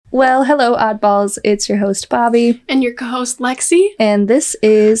Well, hello, oddballs. It's your host, Bobby. And your co-host, Lexi. And this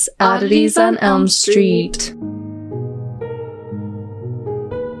is Oddities on Elm Street.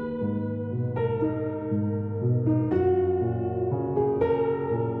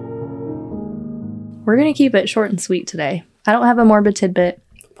 We're going to keep it short and sweet today. I don't have a morbid tidbit.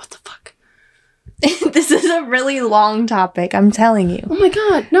 What the fuck? This is a really long topic, I'm telling you. Oh my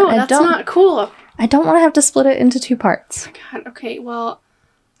god, no, that's not cool. I don't want to have to split it into two parts. Oh my god, okay, well,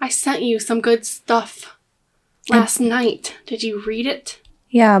 I sent you some good stuff last night. Did you read it?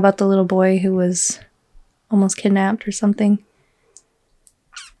 Yeah, about the little boy who was almost kidnapped or something.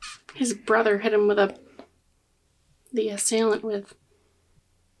 His brother hit him with the assailant with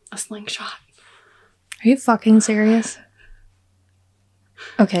a slingshot. Are you fucking serious?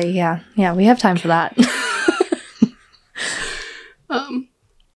 Okay, yeah, we have time for that.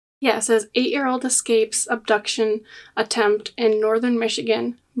 Yeah, it says 8-year-old escapes abduction attempt in northern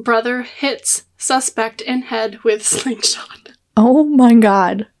Michigan. Brother hits suspect in head with slingshot. Oh my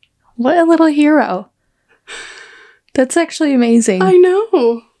god. What a little hero. That's actually amazing. I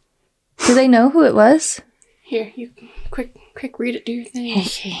know. Do they know who it was? Here, you quick read it, do your thing.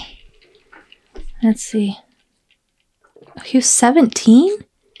 Okay. Let's see. He was 17?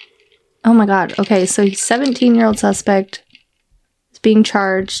 Oh my god. Okay, so he's 17-year-old suspect is being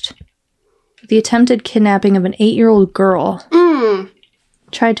charged with the attempted kidnapping of an 8-year-old girl.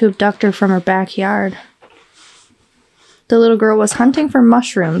 Tried to abduct her from her backyard. The little girl was hunting for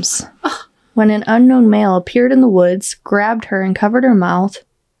mushrooms when an unknown male appeared in the woods, grabbed her, and covered her mouth.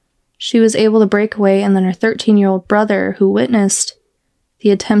 She was able to break away, and then her 13-year-old brother, who witnessed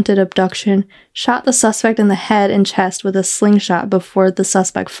the attempted abduction, shot the suspect in the head and chest with a slingshot before the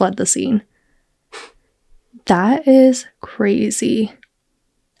suspect fled the scene. That is crazy.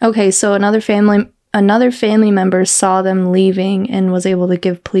 Okay, so another family member saw them leaving and was able to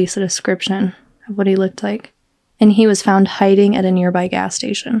give police a description of what he looked like. And he was found hiding at a nearby gas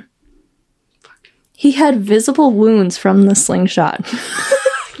station. He had visible wounds from the slingshot.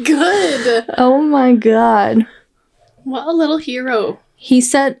 Good. Oh my god. What a little hero. He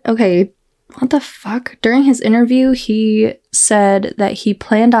said, okay, what the fuck? During his interview, he said that he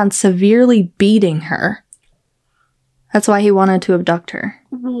planned on severely beating her. That's why he wanted to abduct her.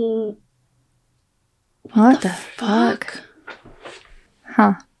 What the fuck?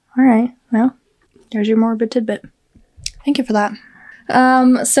 Huh. Alright, well, there's your morbid tidbit. Thank you for that.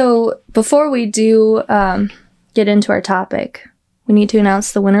 So, before we do get into our topic, we need to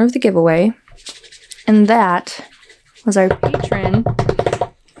announce the winner of the giveaway. And that was our patron.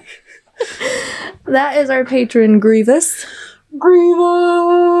 That is our patron, Grievous.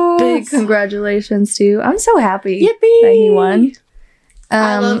 Big congratulations to you. I'm so happy that he won.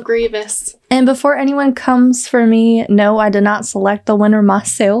 I love Grievous. And before anyone comes for me, no, I did not select the winner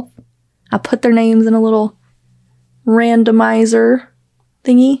myself. I put their names in a little randomizer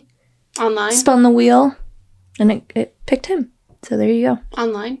thingy. Online? Spun the wheel, and it picked him. So there you go.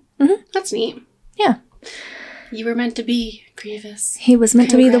 Online? Mm-hmm. That's neat. Yeah. You were meant to be, Grievous. He was meant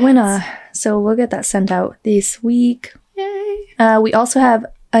to be the winner. So we'll get that sent out this week. Yay. We also have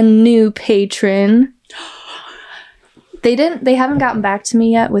a new patron. They haven't gotten back to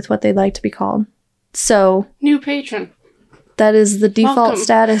me yet with what they'd like to be called. So new patron. That is the default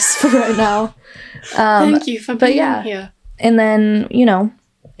status for right now. Thank you for being here. And then,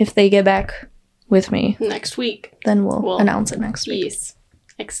 if they get back with me next week, then we'll announce it next week. Yes.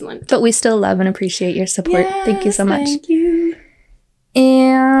 Excellent. But we still love and appreciate your support. Yes, thank you so much. Thank you.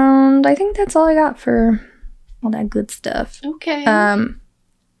 And I think that's all I got for all that good stuff. Okay.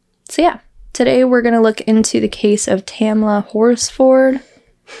 So yeah, today we're going to look into the case of Tamla Horsford.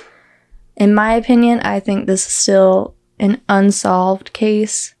 In my opinion, I think this is still an unsolved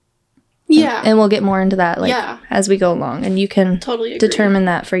case. Yeah. And we'll get more into that as we go along, and you can totally determine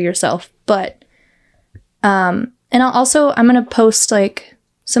that for yourself. But and I'm going to post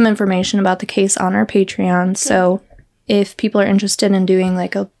some information about the case on our Patreon. Good. So if people are interested in doing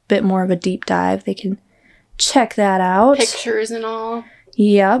a bit more of a deep dive, they can check that out. Pictures and all.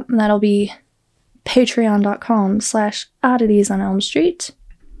 Yep, that'll be patreon.com/oddities on Elm Street.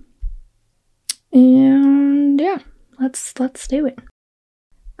 And yeah, let's do it.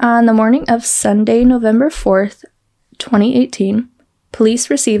 On the morning of Sunday, November 4th, 2018, police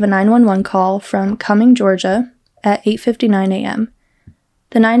receive a 911 call from Cumming, Georgia at 8:59 a.m.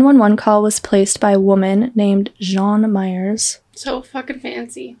 The 911 call was placed by a woman named Jean Myers. So fucking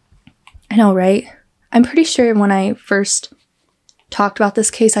fancy. I know, right? I'm pretty sure when I first talked about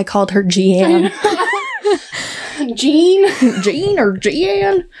this case, I called her Jeanne. Jean? Jean or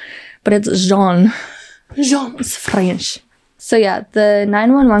Jeanne? But it's Jean. Jean. It's French. So yeah, the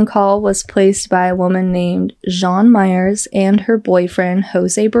 911 call was placed by a woman named Jean Myers and her boyfriend,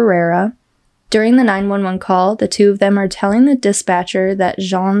 Jose Barrera. During the 911 call, the two of them are telling the dispatcher that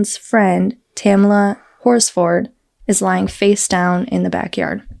Jean's friend, Tamla Horsford, is lying face down in the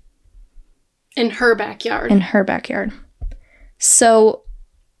backyard. In her backyard. In her backyard. So,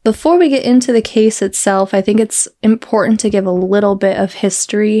 before we get into the case itself, I think it's important to give a little bit of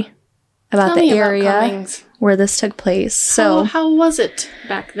history about the area where this took place. So, how was it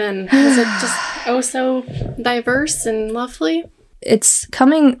back then? Was it just so diverse and lovely?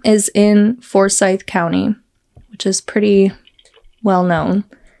 Cumming is in Forsyth County, which is pretty well known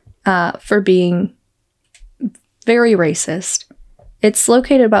for being very racist. It's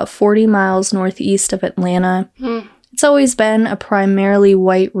located about 40 miles northeast of Atlanta. It's always been a primarily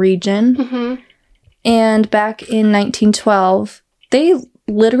white region. And back in 1912, they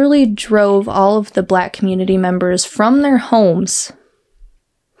literally drove all of the black community members from their homes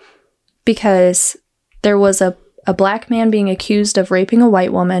because there was a black man being accused of raping a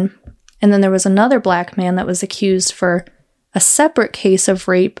white woman, and then there was another black man that was accused for a separate case of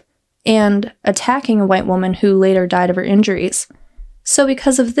rape and attacking a white woman who later died of her injuries. So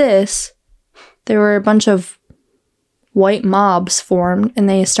because of this, there were a bunch of white mobs formed, and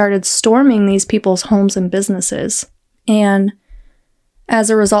they started storming these people's homes and businesses. And as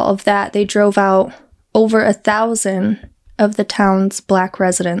a result of that, they drove out over 1,000 of the town's black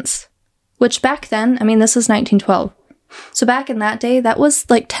residents. Which back then, I mean, this is 1912. So back in that day, that was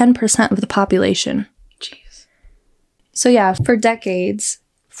like 10% of the population. Jeez. So yeah, for decades,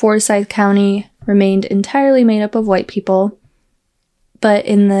 Forsyth County remained entirely made up of white people. But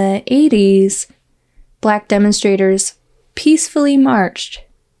in the 80s, black demonstrators peacefully marched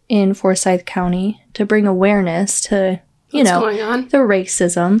in Forsyth County to bring awareness to, What's going on? The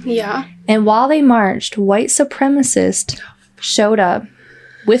racism. Yeah. And while they marched, white supremacists showed up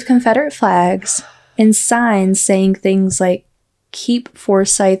with Confederate flags and signs saying things like, "Keep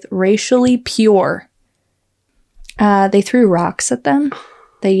Forsyth racially pure." They threw rocks at them.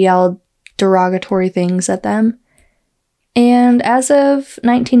 They yelled derogatory things at them. And as of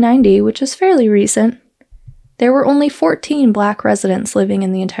 1990, which is fairly recent, there were only 14 black residents living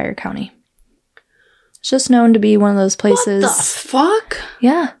in the entire county. It's just known to be one of those places. What the fuck?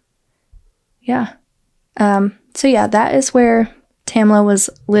 Yeah. Yeah. So yeah, that is where Tamla was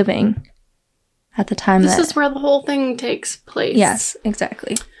living at the time. This is where the whole thing takes place. Yes,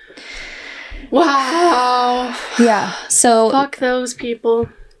 exactly. Wow. Yeah, so fuck those people.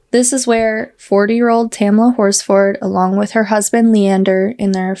 This is where 40-year-old Tamla Horsford, along with her husband Leander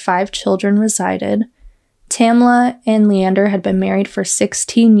and their 5 children, resided. Tamla and Leander had been married for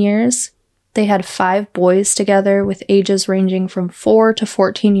 16 years. They had 5 boys together with ages ranging from 4 to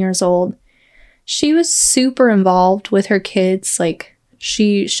 14 years old. She was super involved with her kids. Like,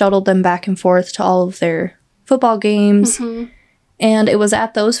 she shuttled them back and forth to all of their football games. And it was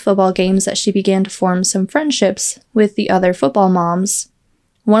at those football games that she began to form some friendships with the other football moms.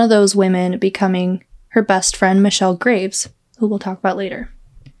 One of those women becoming her best friend, Michelle Graves, who we'll talk about later.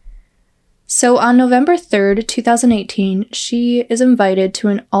 So on November 3rd, 2018, she is invited to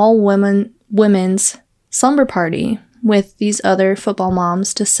an all-women's slumber party with these other football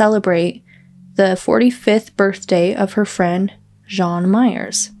moms to celebrate the 45th birthday of her friend, Jean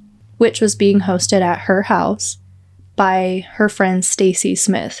Myers, which was being hosted at her house by her friend Stacy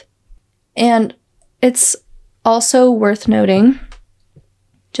Smith. And it's also worth noting,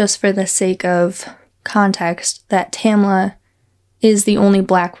 just for the sake of context, that Tamla is the only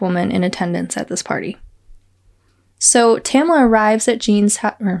black woman in attendance at this party. So Tamla arrives at Jean.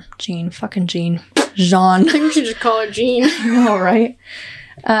 Jean. I think we should just call her Jean. All right.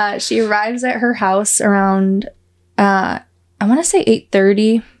 She arrives at her house around, I want to say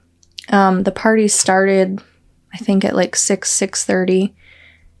 8:30. The party started, I think, at like 6:30.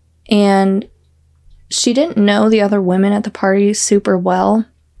 And she didn't know the other women at the party super well.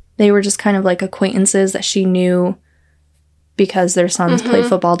 They were just kind of like acquaintances that she knew because their sons played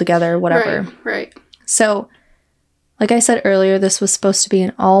football together, whatever. Right. So, like I said earlier, this was supposed to be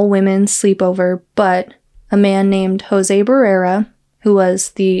an all-women's sleepover, but a man named Jose Barrera, who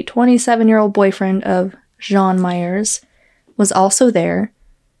was the 27-year-old boyfriend of Jean Myers, was also there,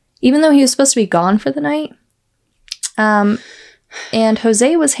 even though he was supposed to be gone for the night. And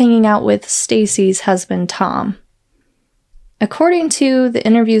Jose was hanging out with Stacy's husband, Tom. According to the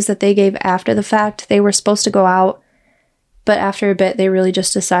interviews that they gave after the fact, they were supposed to go out, but after a bit, they really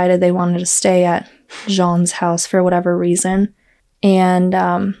just decided they wanted to stay at Jean's house for whatever reason. And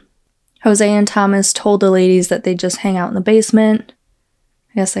Jose and Thomas told the ladies that they'd just hang out in the basement.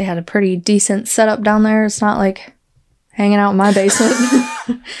 I guess they had a pretty decent setup down there. It's not like hanging out in my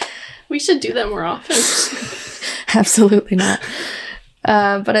basement. We should do that more often. Absolutely not.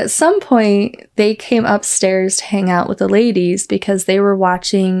 But at some point, they came upstairs to hang out with the ladies because they were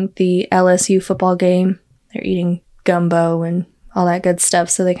watching the LSU football game. They're eating gumbo and all that good stuff.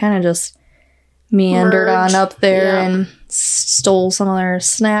 So they kind of just meandered on up there and stole some of their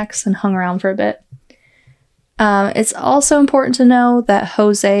snacks and hung around for a bit. It's also important to know that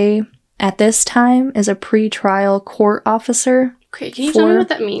Jose, at this time, is a pre-trial court officer. Okay, can you tell me what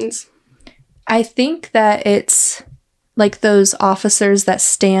that means? I think that it's like those officers that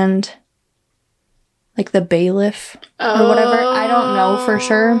stand, like the bailiff or whatever. I don't know for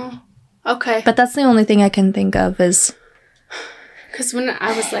sure. Okay. But that's the only thing I can think of is... Because when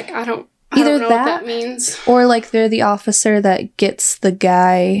I was like, I don't know what that means. Or like they're the officer that gets the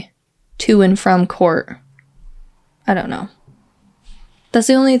guy to and from court. I don't know. That's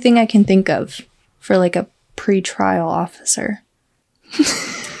the only thing I can think of for like a pre-trial officer.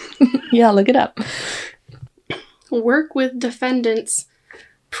 Yeah, look it up. Work with defendants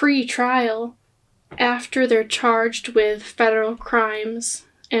pre-trial after they're charged with federal crimes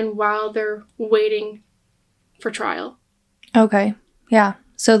and while they're waiting for trial. Okay. Yeah.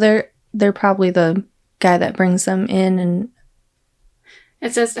 So they're probably the guy that brings them in, and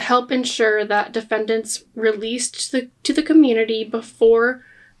it says to help ensure that defendants released to the community before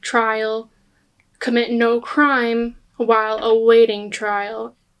trial commit no crime while awaiting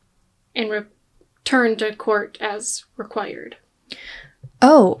trial and return to court as required.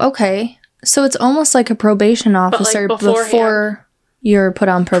 Oh, okay. So it's almost like a probation officer before you're put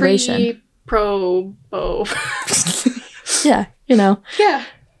on probation. Pre-probo. Yeah, you know. Yeah.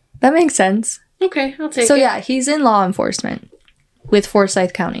 That makes sense. Okay, I'll take it. So yeah, he's in law enforcement with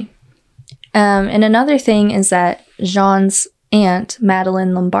Forsyth County. And another thing is that Jean's aunt,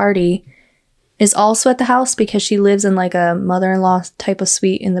 Madeline Lombardi, is also at the house because she lives in like a mother-in-law type of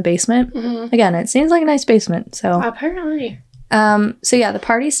suite in the basement. Mm-hmm. Again, it seems like a nice basement. So apparently. So yeah, the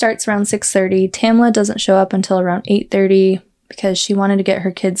party starts around 6:30. Tamla doesn't show up until around 8:30 because she wanted to get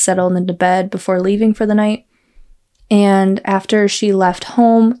her kids settled into bed before leaving for the night. And after she left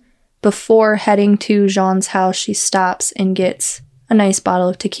home, before heading to Jean's house, she stops and gets a nice bottle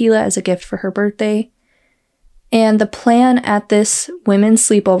of tequila as a gift for her birthday. And the plan at this women's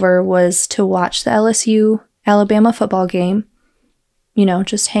sleepover was to watch the LSU Alabama football game. You know,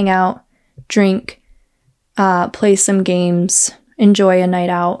 just hang out, drink, play some games, enjoy a night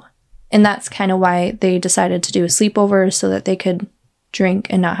out. And that's kind of why they decided to do a sleepover, so that they could drink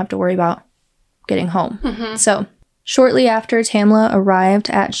and not have to worry about getting home. Mm-hmm. So shortly after Tamla arrived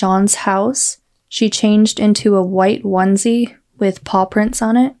at Jean's house, she changed into a white onesie with paw prints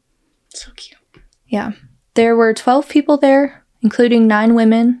on it. So cute. Yeah. There were 12 people there, including 9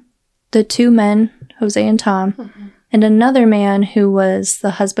 women, the 2 men, Jose and Tom, mm-hmm. and another man who was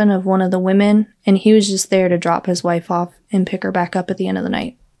the husband of one of the women, and he was just there to drop his wife off and pick her back up at the end of the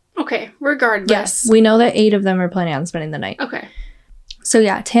night. Okay, regardless. Yes, we know that 8 of them are planning on spending the night. Okay. So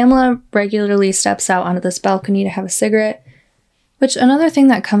yeah, Tamla regularly steps out onto this balcony to have a cigarette, which another thing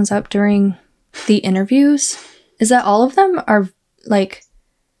that comes up during the interviews is that all of them are like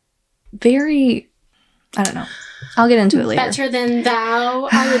very, I don't know. I'll get into it later. Better than thou.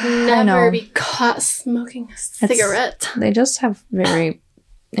 I would never be caught smoking a cigarette. They just have very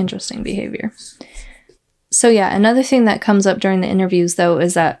interesting behavior. So yeah, another thing that comes up during the interviews, though,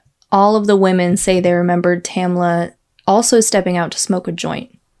 is that all of the women say they remembered Tamla also stepping out to smoke a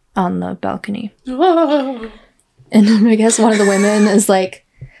joint on the balcony. Whoa. And I guess one of the women is like,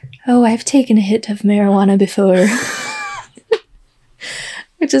 oh, I've taken a hit of marijuana before.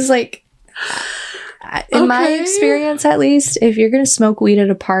 Which is like, in my experience at least, if you're going to smoke weed at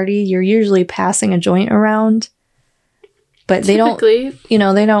a party, you're usually passing a joint around. But they don't, you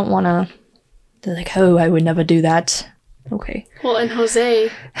know, they don't want to, they're like, oh, I would never do that. Okay. Well, and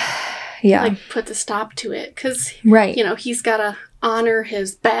Jose, yeah, like, put the stop to it because, right, you know, he's got to honor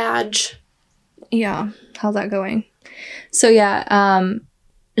his badge. Yeah. How's that going? So, yeah,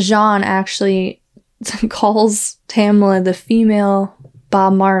 Jean actually calls Tamla the female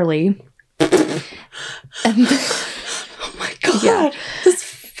Bob Marley. And oh my god. Yeah. This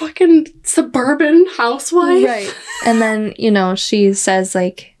fucking suburban housewife. Right. And then, you know, she says,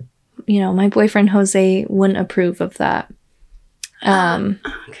 like, you know, my boyfriend Jose wouldn't approve of that. Okay.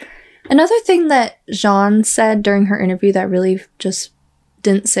 Another thing that Jean said during her interview that really just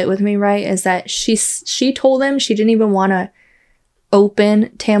didn't sit with me right is that she told him she didn't even want to open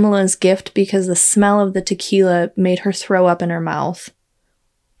Tamla's gift because the smell of the tequila made her throw up in her mouth.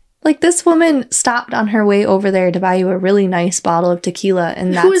 Like, this woman stopped on her way over there to buy you a really nice bottle of tequila,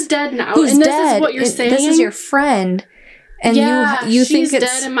 and that's... Who is dead now? Who's and dead. This is what you're saying? This is your friend. And you think she's it's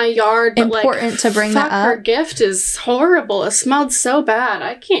dead in my yard, but important to bring that up. Her gift is horrible. It smelled so bad.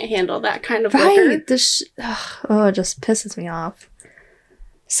 I can't handle that kind of liquor. It just pisses me off.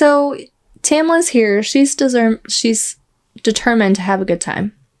 So Tamla's here. She's determined to have a good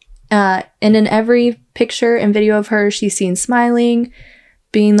time. And in every picture and video of her, she's seen smiling,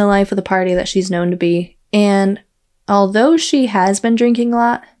 being the life of the party that she's known to be. And although she has been drinking a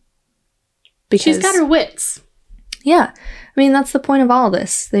lot, because she's got her wits. Yeah. I mean, that's the point of all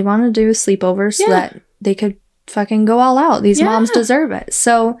this. They want to do a sleepover so that they could fucking go all out. These moms deserve it.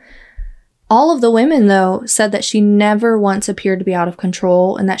 So all of the women, though, said that she never once appeared to be out of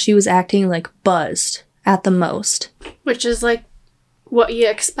control and that she was acting like buzzed at the most. Which is like what you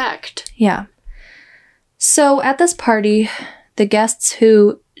expect. Yeah. So at this party, the guests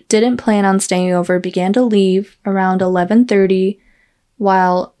who didn't plan on staying over began to leave around 11:30,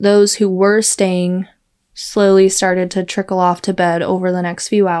 while those who were staying slowly started to trickle off to bed over the next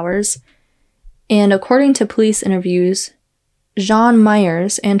few hours. And according to police interviews, Jean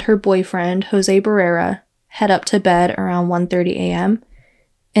Myers and her boyfriend, Jose Barrera, head up to bed around 1:30 a.m.,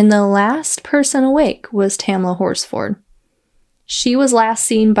 and the last person awake was Tamla Horsford. She was last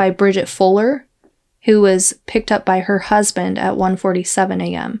seen by Bridget Fuller, who was picked up by her husband at 1:47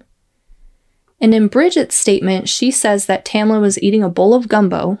 a.m. And in Bridget's statement, she says that Tamla was eating a bowl of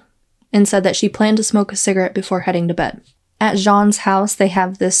gumbo and said that she planned to smoke a cigarette before heading to bed. At Jean's house, they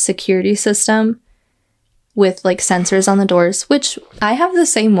have this security system with like sensors on the doors, which I have the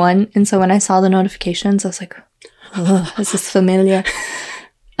same one. And so when I saw the notifications, I was like, oh, this is familiar.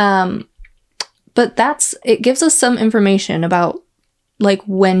 But it gives us some information about like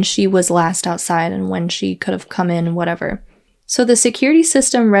when she was last outside and when she could have come in and whatever. So the security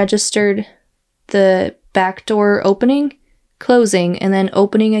system registered the back door opening, closing, and then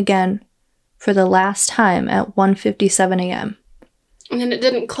opening again for the last time at 1:57 a.m. And then it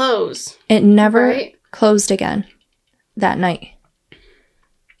didn't close. It never closed again that night.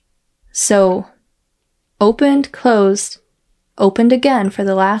 So opened, closed, opened again for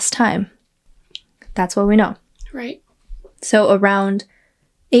the last time. That's what we know. Right. So around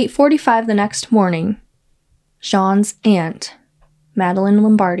 8:45 the next morning, Jean's aunt, Madeline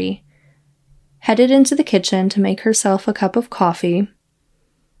Lombardi, headed into the kitchen to make herself a cup of coffee.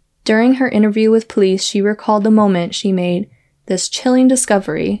 During her interview with police, she recalled the moment she made this chilling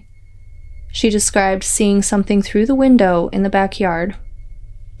discovery. She described seeing something through the window in the backyard,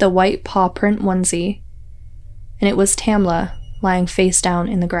 the white paw print onesie, and it was Tamla lying face down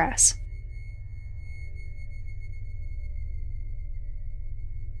in the grass.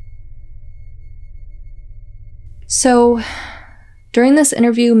 So, during this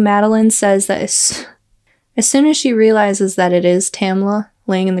interview, Madeline says that as soon as she realizes that it is Tamla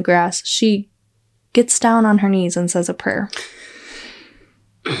laying in the grass, she gets down on her knees and says a prayer.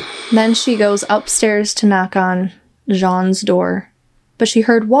 Then she goes upstairs to knock on Jean's door, but she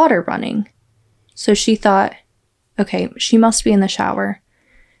heard water running. So she thought, okay, she must be in the shower.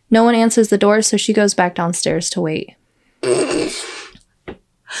 No one answers the door, so she goes back downstairs to wait.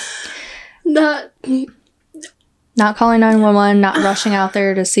 Not calling 911, not rushing out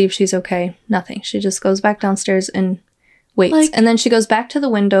there to see if she's okay. Nothing. She just goes back downstairs and waits. And then she goes back to the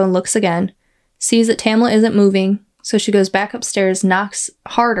window and looks again, sees that Tamla isn't moving, so she goes back upstairs, knocks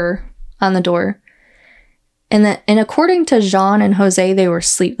harder on the door. And according to Jean and Jose, they were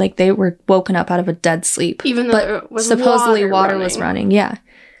asleep. Like, they were woken up out of a dead sleep. Even though it was supposedly water was running. Yeah.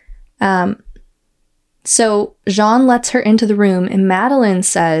 So Jean lets her into the room, and Madeline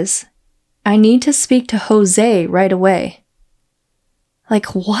says, I need to speak to Jose right away.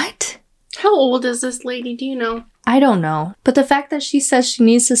 Like, what? How old is this lady? Do you know? I don't know. But the fact that she says she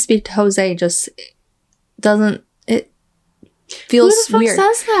needs to speak to Jose just doesn't... It feels weird. Who the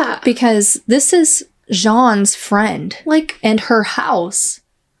fuck says that? Because this is Jean's friend. Like... And her house.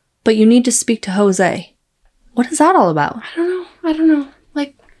 But you need to speak to Jose. What is that all about? I don't know.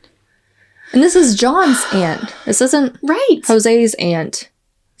 Like... And this is John's aunt. This isn't Jose's aunt.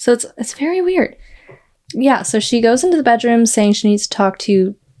 So it's very weird. Yeah, so she goes into the bedroom saying she needs to talk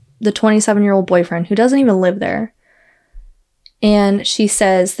to the 27-year-old boyfriend who doesn't even live there. And she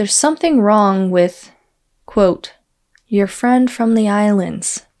says there's something wrong with, quote, your friend from the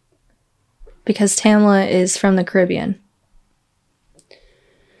islands. Because Tamla is from the Caribbean.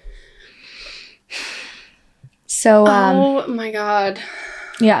 So, oh my God.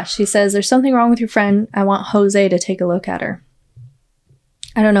 Yeah, she says there's something wrong with your friend. I want Jose to take a look at her.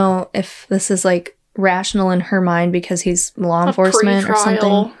 I don't know if this is like rational in her mind because he's law enforcement or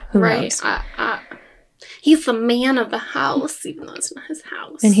something. Who knows? He's the man of the house, even though it's not his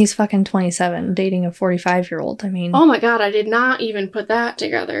house. And he's fucking 27, dating a 45-year-old. I mean... Oh my god, I did not even put that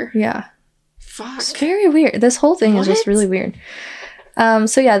together. Yeah. Fuck. It's very weird. This whole thing is just really weird.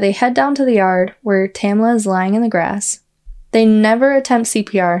 So yeah, they head down to the yard where Tamla is lying in the grass. They never attempt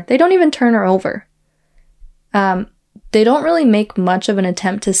CPR. They don't even turn her over. They don't really make much of an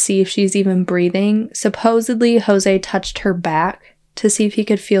attempt to see if she's even breathing. Supposedly, Jose touched her back to see if he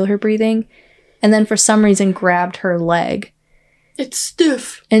could feel her breathing, and then for some reason grabbed her leg. It's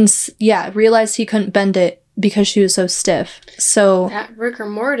stiff. And yeah, realized he couldn't bend it because she was so stiff. So that rigor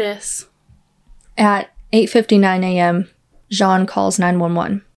mortis. At 8:59 a.m., Jean calls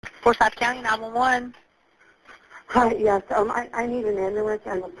 911. Forsyth County 911. Hi, yes. I need an ambulance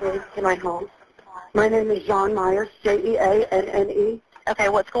and a police to my home. My name is Jean Myers, Jeanne. Okay,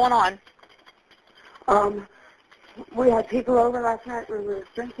 what's going on? We had people over last night. We were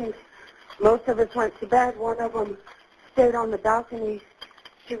drinking. Most of us went to bed. One of them stayed on the balcony.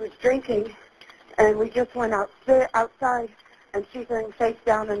 She was drinking, and we just went outside, and she's laying face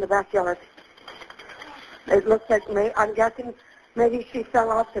down in the backyard. It looks like, I'm guessing maybe she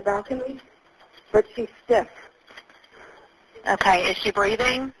fell off the balcony, but she's stiff. Okay, is she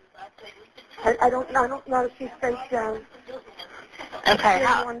breathing? I don't know if she's face down. Okay.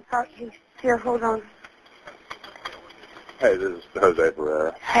 Here, hold on. Hey, this is Jose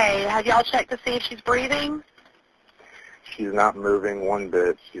Barrera. Hey, have y'all checked to see if she's breathing? She's not moving one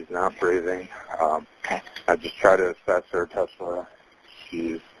bit. She's not breathing. Okay. I just try to assess her, touch her.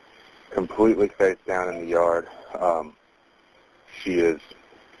 She's completely face down in the yard. She is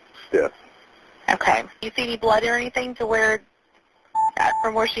stiff. Okay. You see any blood or anything to where,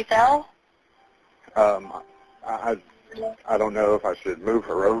 from where she fell? I don't know if I should move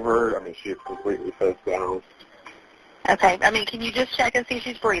her over. I mean, she is completely face down. Okay. I mean, can you just check and see if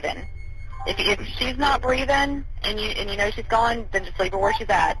she's breathing? If she's not breathing and you know she's gone, then just leave her where she's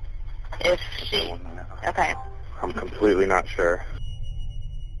at. If she, okay. I'm completely not sure.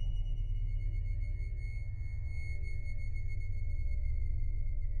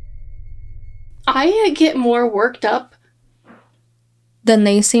 I get more worked up Than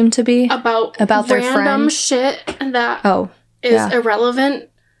they seem to be about their random friend. shit that is irrelevant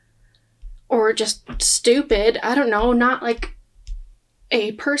or just stupid. I don't know, not like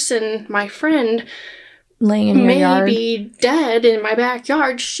a person, my friend, laying in your yard, be dead in my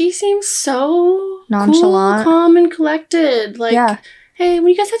backyard. She seems so nonchalant, cool, calm, and collected. Like, yeah. Hey, when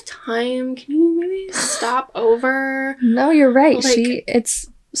you guys have time, can you maybe stop over? No, you're right. Like, it's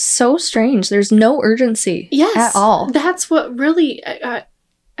so strange. There's no urgency at all. That's what really,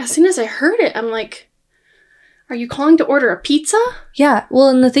 as soon as I heard it, I'm like, are you calling to order a pizza? Yeah. Well,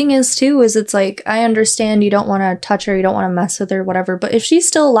 and the thing is, too, is it's like, I understand you don't want to touch her, you don't want to mess with her, whatever, but if she's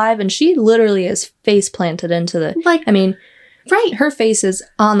still alive and she literally is face planted into the, like, I mean, right, her face is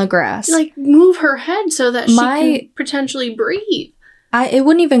on the grass. Like, move her head so that she can potentially breathe. It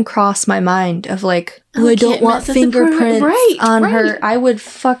wouldn't even cross my mind of like, I don't want fingerprints on her. I would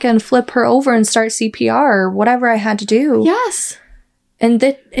fucking flip her over and start CPR or whatever I had to do. Yes. And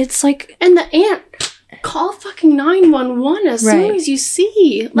it's like... And the aunt, call fucking 911 as soon as you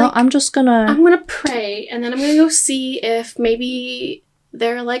see. Like, no, I'm gonna pray, and then I'm gonna go see if maybe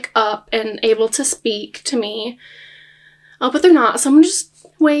they're like up and able to speak to me. Oh, but they're not, so I'm gonna just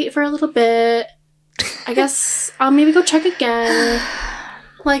wait for a little bit. I guess I'll maybe go check again.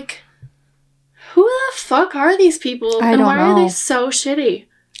 Like, who the fuck are these people? I don't know. Are they so shitty?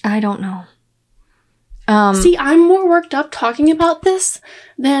 I don't know. See, I'm more worked up talking about this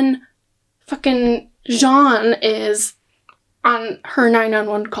than fucking Jean is on her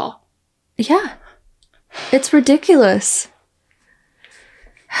 911 call. Yeah. It's ridiculous.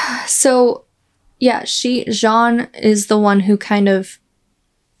 So, yeah, Jean is the one who kind of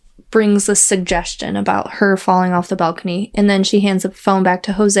brings the suggestion about her falling off the balcony, and then she hands the phone back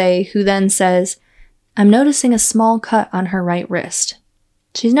to Jose, who then says, I'm noticing a small cut on her right wrist.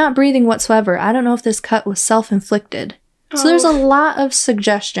 She's not breathing whatsoever. I don't know if this cut was self-inflicted. So there's a lot of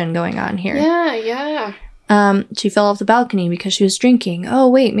suggestion going on here. Yeah. She fell off the balcony because she was drinking. Oh,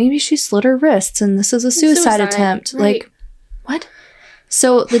 wait, maybe she slit her wrists and this is a suicide attempt. Right. Like, what?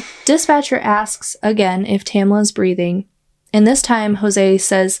 So the dispatcher asks again if Tamla is breathing, and this time Jose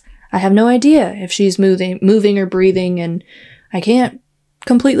says, I have no idea if she's moving or breathing, and I can't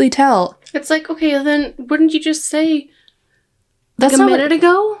completely tell. It's like, okay, then wouldn't you just say That's a minute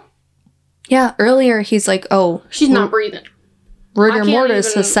ago? Yeah, earlier he's like, oh, she's not breathing. Rigor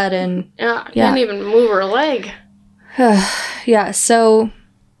mortis has set in. Yeah, can't even move her leg. Yeah, so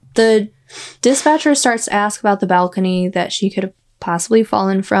the dispatcher starts to ask about the balcony that she could have possibly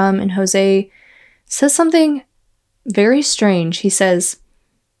fallen from, and Jose says something very strange. He says,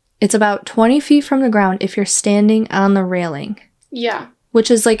 it's about 20 feet from the ground if you're standing on the railing. Yeah. Which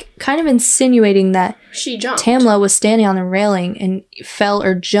is like kind of insinuating that she jumped. Tamla was standing on the railing and fell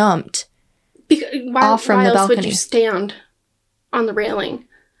or jumped off from the balcony. Why else would you stand on the railing?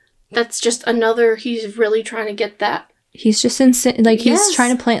 That's just another, he's really trying to get that. He's just he's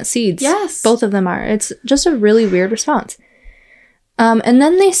trying to plant seeds. Yes. Both of them are. It's just a really weird response. And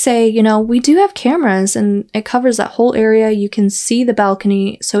then they say, you know, we do have cameras and it covers that whole area. You can see the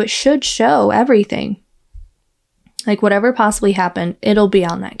balcony, so it should show everything. Like, whatever possibly happened, it'll be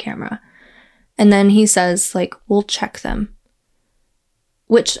on that camera. And then he says, like, we'll check them.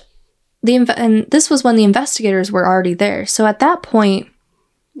 Which, and this was when the investigators were already there. So at that point,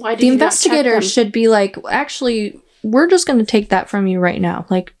 the investigators should be like, actually, we're just going to take that from you right now.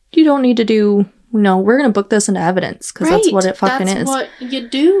 Like, you don't need to do, we're going to book this into evidence because that's what it fucking is. That's what you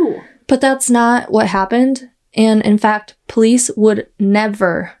do. But that's not what happened. And in fact, police would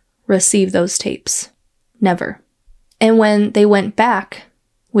never receive those tapes. Never. And when they went back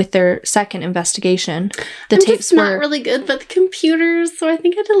with their second investigation, the tapes were not really good with computers, so I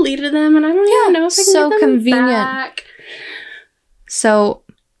think I deleted them, and I don't even know if I can get them convenient. Back. So,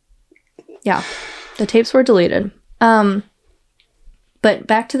 yeah, the tapes were deleted. But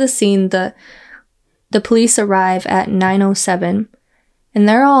back to the scene, the police arrive at 9:07, and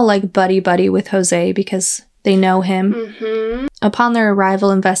they're all like buddy with Jose because they know him. Mm-hmm. Upon their arrival,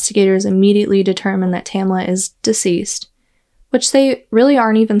 investigators immediately determine that Tamla is deceased, which they really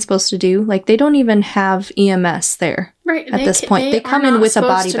aren't even supposed to do. Like, they don't even have EMS there at this point. They come in with a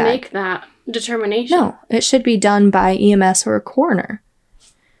body bag. To make that determination. No, it should be done by EMS or a coroner.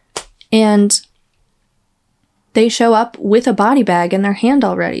 And they show up with a body bag in their hand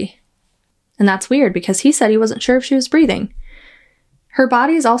already. And that's weird because he said he wasn't sure if she was breathing. Her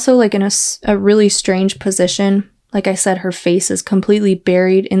body is also like in a really strange position. Like I said, her face is completely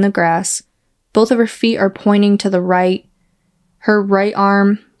buried in the grass. Both of her feet are pointing to the right. Her right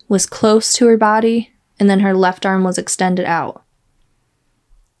arm was close to her body, and then her left arm was extended out.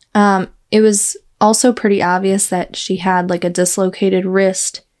 It was also pretty obvious that she had like a dislocated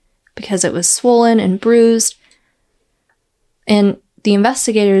wrist because it was swollen and bruised. And the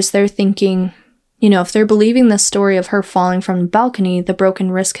investigators, they're thinking, if they're believing the story of her falling from the balcony, the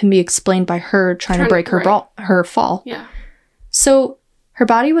broken wrist can be explained by her trying to break her fall. Yeah. So her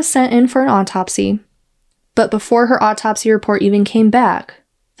body was sent in for an autopsy, but before her autopsy report even came back,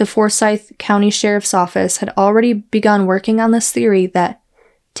 the Forsyth County Sheriff's Office had already begun working on this theory that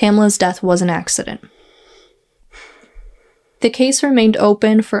Tamla's death was an accident. The case remained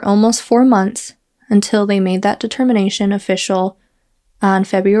open for almost 4 months until they made that determination official on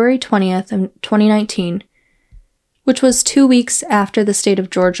February 20th of 2019, which was 2 weeks after the state of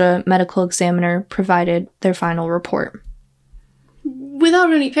Georgia medical examiner provided their final report.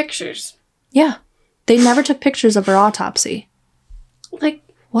 Without any pictures. Yeah. They never took pictures of her autopsy. Like,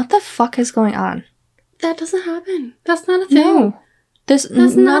 what the fuck is going on? That doesn't happen. That's not a thing. No.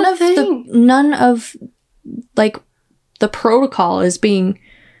 None of like the protocol is being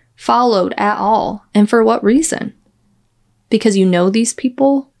followed at all. And for what reason? Because you know these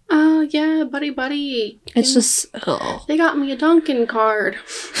people? Oh, yeah, buddy. It's just... They got me a Dunkin' card.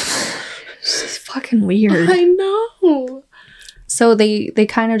 It's fucking weird. I know. So they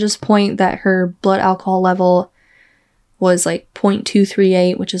kind of just point that her blood alcohol level was like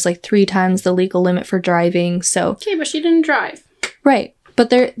 0.238, which is like 3 times the legal limit for driving. So okay, but she didn't drive. Right. But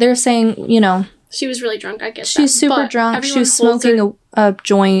they're saying, she was really drunk, I guess. She's super drunk. She was smoking a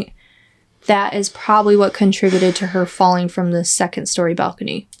joint. That is probably what contributed to her falling from the second-story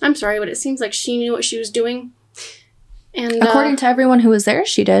balcony. I'm sorry, but it seems like she knew what she was doing. And according to everyone who was there,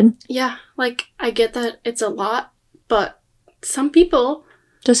 she did. Yeah, like, I get that it's a lot, but some people...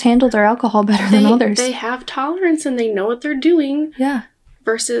 just handle their alcohol better than others. They have tolerance and they know what they're doing. Yeah.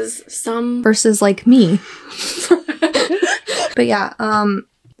 Versus like me. But yeah,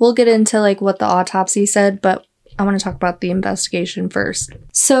 we'll get into like what the autopsy said, but I want to talk about the investigation first.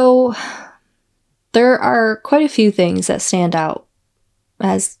 So... there are quite a few things that stand out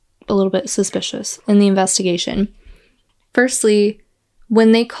as a little bit suspicious in the investigation. Firstly,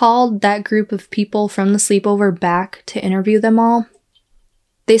 when they called that group of people from the sleepover back to interview them all,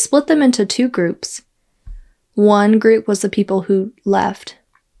 they split them into 2 groups. One group was the people who left,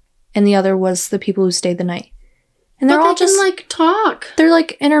 and the other was the people who stayed the night. And they're all just like talk. They're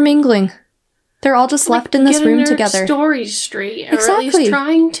like intermingling. They're all just left in this room together. Their stories straight, or exactly. At least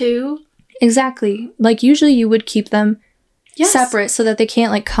trying to. Exactly. Like, usually you would keep them separate so that they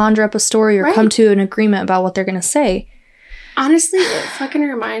can't, like, conjure up a story or come to an agreement about what they're going to say. Honestly, it fucking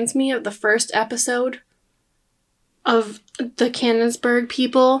reminds me of the first episode of the Cannonsburg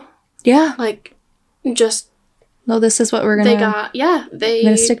people. Yeah. Like, just... No, this is what we're gonna... We're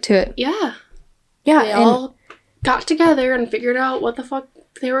gonna stick to it. Yeah. Yeah, They all got together and figured out what the fuck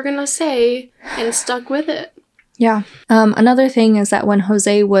they were gonna say and stuck with it. Yeah. Another thing is that when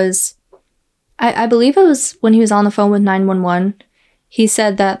Jose was... I believe it was when he was on the phone with 911, he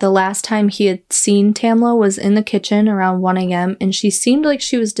said that the last time he had seen Tamla was in the kitchen around 1 a.m. and she seemed like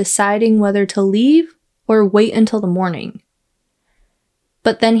she was deciding whether to leave or wait until the morning.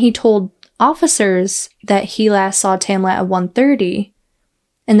 But then he told officers that he last saw Tamla at 1:30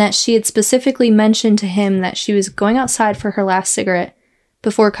 and that she had specifically mentioned to him that she was going outside for her last cigarette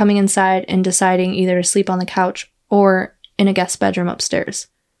before coming inside and deciding either to sleep on the couch or in a guest bedroom upstairs.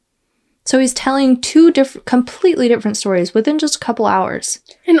 So he's telling two completely different stories within just a couple hours.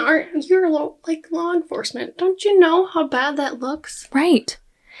 And you're like law enforcement. Don't you know how bad that looks? Right.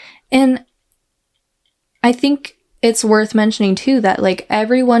 And I think it's worth mentioning too that like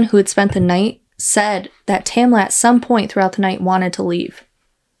everyone who had spent the night said that Tamla at some point throughout the night wanted to leave.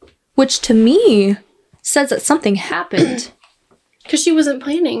 Which to me says that something happened. Because she wasn't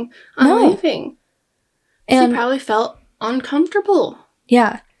planning on leaving. And she probably felt uncomfortable.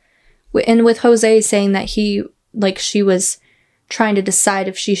 Yeah. And with Jose saying that she was trying to decide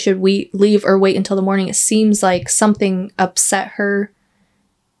if she should leave or wait until the morning, it seems like something upset her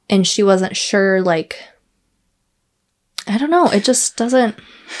and she wasn't sure, like, I don't know. It just doesn't...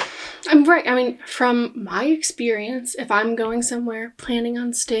 I'm right. I mean, from my experience, if I'm going somewhere planning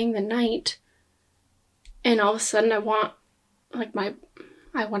on staying the night and all of a sudden I want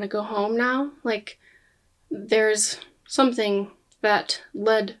to go home now, like, there's something that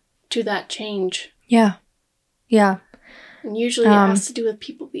led to that change. Yeah. Yeah. And usually it has to do with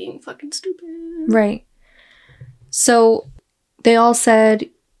people being fucking stupid. Right. So they all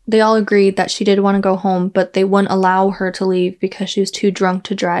agreed that she did want to go home, but they wouldn't allow her to leave because she was too drunk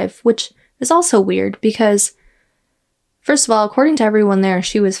to drive, which is also weird because, first of all, according to everyone there,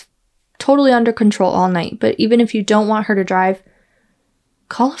 she was totally under control all night. But even if you don't want her to drive,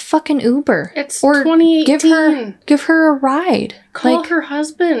 call a fucking Uber. It's 2018. Give her a ride. Call her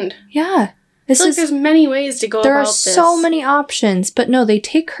husband. Yeah. There's many ways to go about this. There are so many options, but no, they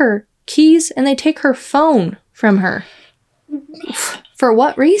take her keys and they take her phone from her. For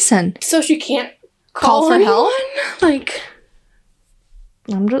what reason? So she can't call for help? Like,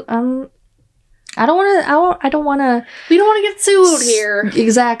 I don't want to. We don't want to get sued here.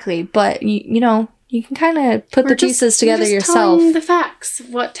 Exactly, but you know, you can kind of put the pieces together yourself. Telling the facts of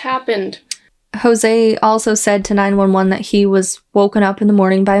what happened. Jose also said to 911 that he was woken up in the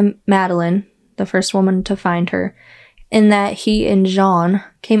morning by Madeline, the first woman to find her, and that he and Jean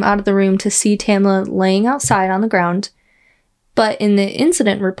came out of the room to see Tamla laying outside on the ground. But in the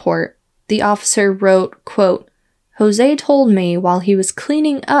incident report, the officer wrote, quote, Jose told me while he was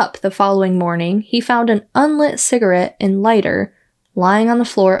cleaning up the following morning, he found an unlit cigarette and lighter lying on the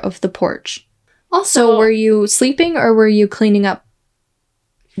floor of the porch. Also, were you sleeping or were you cleaning up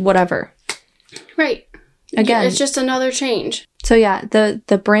whatever? Right. Again, it's just another change. So yeah,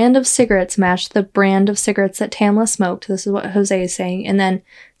 the brand of cigarettes matched the brand of cigarettes that Tamla smoked. This is what Jose is saying. And then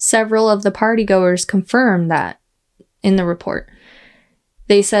several of the partygoers confirmed that in the report.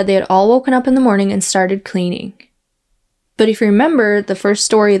 They said they had all woken up in the morning and started cleaning. But if you remember, the first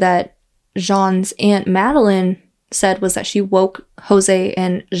story that Jean's Aunt Madeline said was that she woke Jose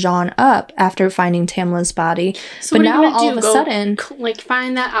and Jean up after finding Tamla's body. So but now all of a sudden...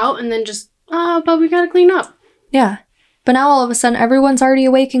 find that out and then just, but we gotta clean up. Yeah. But now all of a sudden everyone's already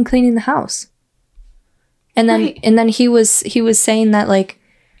awake and cleaning the house. And then he was saying that, like,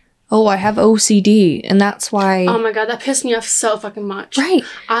 oh, I have OCD, and that's why... Oh my god, that pissed me off so fucking much. Right.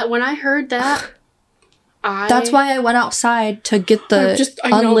 When I heard that, That's why I went outside to get the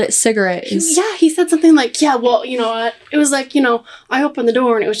unlit cigarette. He said something like, yeah, well, you know what? It was like, you know, I opened the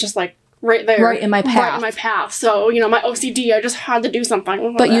door and it was just like right there. Right in my path. Right in my path. So, you know, my OCD, I just had to do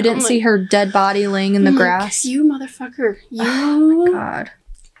something. But you didn't see her dead body laying in the grass? You motherfucker. You. Oh my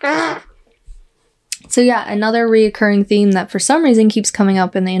god. So yeah, another reoccurring theme that for some reason keeps coming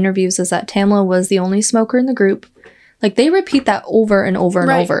up in the interviews is that Tamla was the only smoker in the group. Like, they repeat that over and over and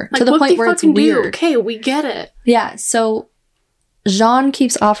over, like, to the point where it's weird. Okay, we get it. Yeah, so Jean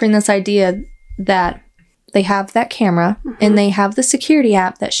keeps offering this idea that they have that camera, and they have the security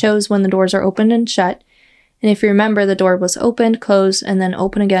app that shows when the doors are opened and shut. And if you remember, the door was opened, closed, and then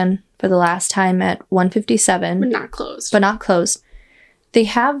open again for the last time at 1:57. But not closed. They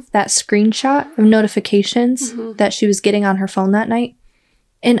have that screenshot of notifications that she was getting on her phone that night.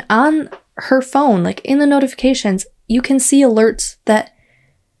 And on her phone, like in the notifications, you can see alerts that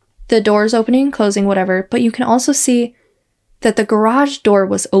the door's opening, closing, whatever, but you can also see that the garage door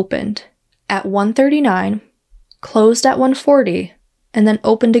was opened at 1:39, closed at 1:40, and then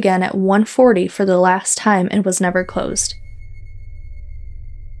opened again at 1:40 for the last time and was never closed.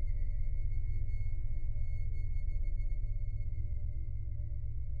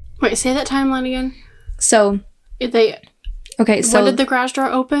 Wait, say that timeline again. So, when did the garage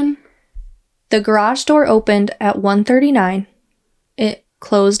door open? The garage door opened at 1:39. It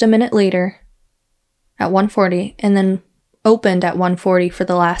closed a minute later at 1:40 and then opened at 1:40 for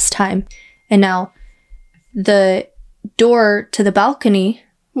the last time. And now the door to the balcony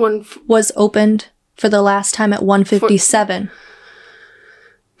was opened for the last time at 1:57.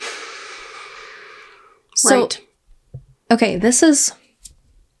 So, right. Okay, this is...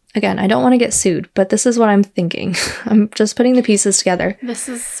 Again, I don't want to get sued, but this is what I'm thinking. I'm just putting the pieces together. This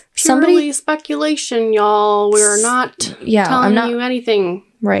is purely speculation, y'all. We're not telling you anything.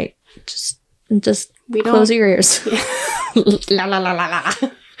 Right. Just close your ears. La la la la la.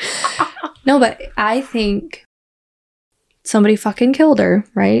 No, but I think somebody fucking killed her,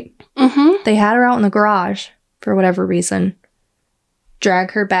 right? Mm-hmm. They had her out in the garage for whatever reason.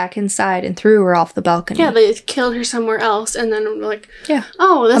 Drag her back inside and threw her off the balcony. Yeah, they killed her somewhere else, and then I'm like, yeah,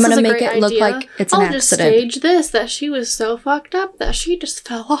 oh, this is a great idea. I'm gonna make it look like it's an accident. I'll just stage this, that she was so fucked up that she just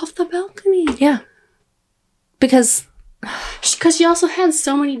fell off the balcony. Yeah. Because she also had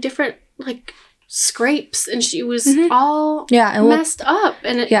so many different, like, scrapes, and she was all messed up,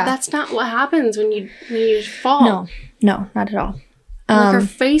 and that's not what happens when you fall. No, not at all. Like, her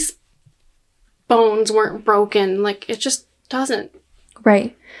face bones weren't broken. Like, it just doesn't.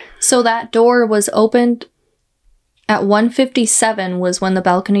 Right. So that door was opened at 1:57 was when the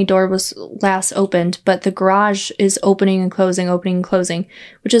balcony door was last opened, but the garage is opening and closing,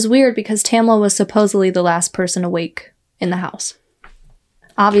 which is weird because Tamla was supposedly the last person awake in the house.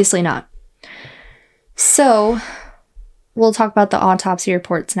 Obviously not. So, we'll talk about the autopsy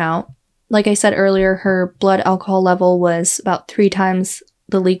reports now. Like I said earlier, her blood alcohol level was about 3 times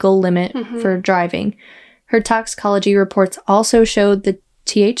the legal limit for driving. Her toxicology reports also showed the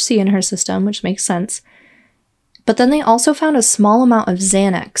THC in her system, which makes sense. But then they also found a small amount of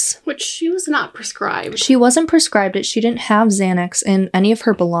Xanax. Which she was not prescribed. She wasn't prescribed it. She didn't have Xanax in any of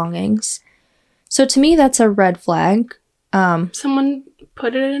her belongings. So to me, that's a red flag. Someone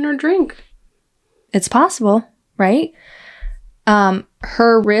put it in her drink. It's possible, right?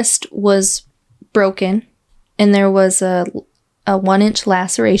 Her wrist was broken, and there was a 1-inch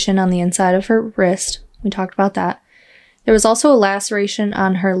laceration on the inside of her wrist. We talked about that. There was also a laceration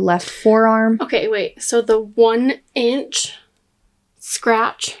on her left forearm. Okay, wait. So the 1-inch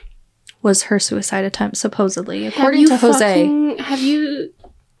scratch was her suicide attempt, supposedly, according to Jose.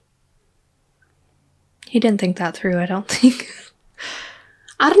 He didn't think that through, I don't think.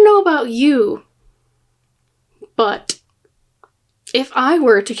 I don't know about you, but if I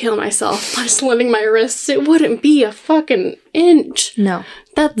were to kill myself by slitting my wrists, it wouldn't be a fucking inch. No.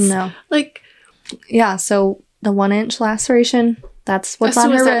 Like... Yeah, so the 1-inch laceration, that's what's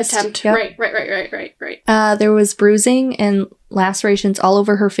on her wrist. Attempt. Yep. Right. There was bruising and lacerations all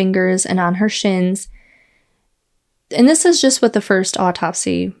over her fingers and on her shins. And this is just what the first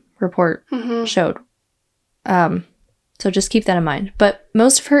autopsy report showed. So just keep that in mind. But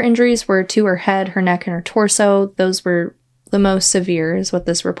most of her injuries were to her head, her neck, and her torso. Those were the most severe, is what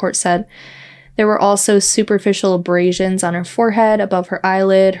this report said. There were also superficial abrasions on her forehead, above her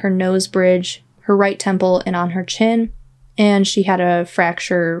eyelid, her nose bridge, her right temple, and on her chin. And she had a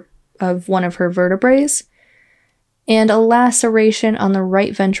fracture of one of her vertebrae. And a laceration on the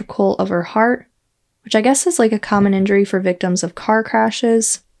right ventricle of her heart, which I guess is like a common injury for victims of car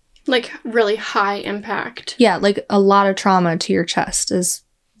crashes. Like really high impact. Yeah, like a lot of trauma to your chest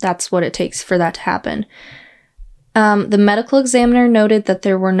that's what it takes for that to happen. The medical examiner noted that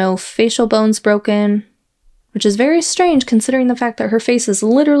there were no facial bones broken, which is very strange considering the fact that her face is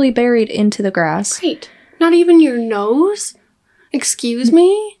literally buried into the grass. Right. Not even your nose? Excuse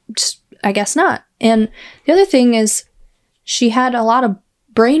me? I guess not. And the other thing is she had a lot of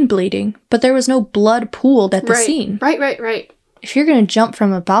brain bleeding, but there was no blood pooled at the scene. Right. If you're going to jump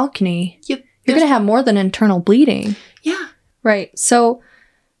from a balcony, you're going to have more than internal bleeding. Yeah. Right. So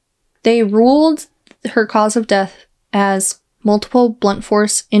they ruled her cause of death as multiple blunt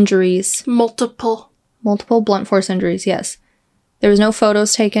force injuries. Multiple blunt force injuries, yes. There was no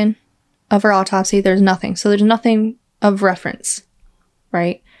photos taken of her autopsy. There's nothing. So there's nothing of reference,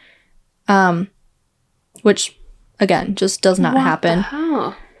 right? Which, again, just does not happen. What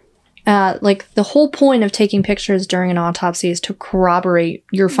the hell? Like, the whole point of taking pictures during an autopsy is to corroborate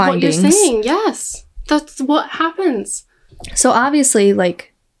your findings. What you're saying, yes. That's what happens. So obviously,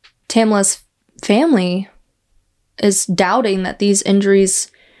 like, Tamla's family is doubting that these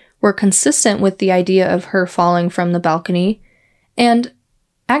injuries were consistent with the idea of her falling from the balcony. And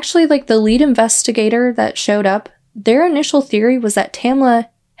actually, like, the lead investigator that showed up, their initial theory was that Tamla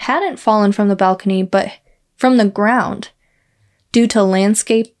hadn't fallen from the balcony, but from the ground, due to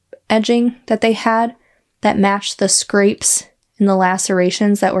landscape edging that they had that matched the scrapes and the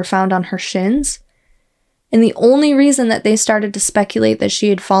lacerations that were found on her shins. And the only reason that they started to speculate that she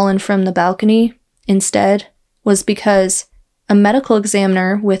had fallen from the balcony instead was because a medical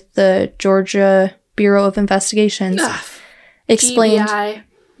examiner with the Georgia Bureau of Investigations explained... GBI.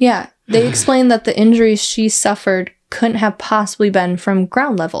 Yeah, they explained that the injuries she suffered couldn't have possibly been from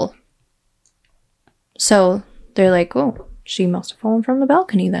ground level. So they're like, oh, she must have fallen from the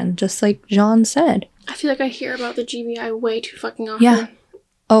balcony then, just like John said. I feel like I hear about the GBI way too fucking often. Yeah.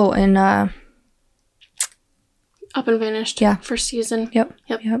 Oh, and Up and Vanished. Yeah. First season. Yep.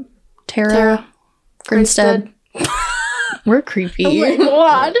 Tara Grinstead. We're creepy. Oh my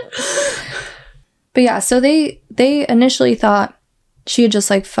god. But yeah, so they initially thought she had just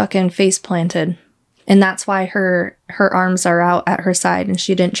like fucking face planted. And that's why her arms are out at her side and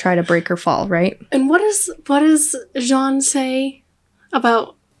she didn't try to break her fall, right? And what does Jean say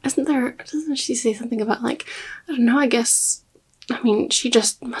about, doesn't she say something about, like, I don't know, I guess, I mean, she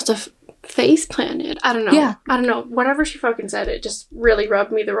just must have face planted. I don't know. Yeah. I don't know. Whatever she fucking said, it just really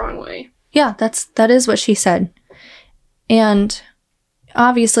rubbed me the wrong way. Yeah, that is what she said. And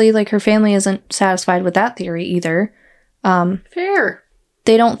obviously, like, her family isn't satisfied with that theory either. Fair.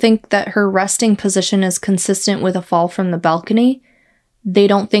 They don't think that her resting position is consistent with a fall from the balcony. They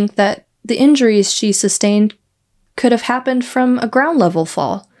don't think that the injuries she sustained could have happened from a ground level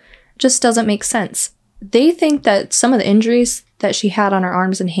fall. Just doesn't make sense. They think that some of the injuries that she had on her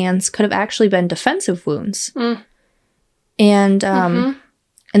arms and hands could have actually been defensive wounds. And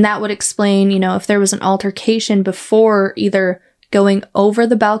and that would explain, you know, if there was an altercation before either going over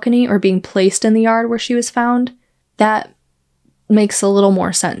the balcony or being placed in the yard where she was found, that makes a little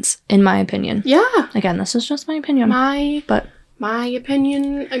more sense, in my opinion. Yeah. Again, this is just my opinion. My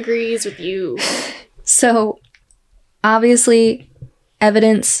opinion agrees with you. So, obviously,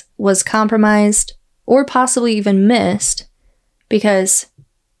 evidence was compromised or possibly even missed because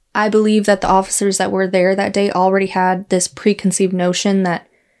I believe that the officers that were there that day already had this preconceived notion that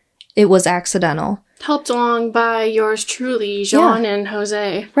it was accidental. Helped along by yours truly, Jean and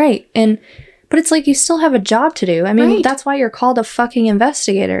Jose. Right. But it's like you still have a job to do. I mean, Right. That's why you're called a fucking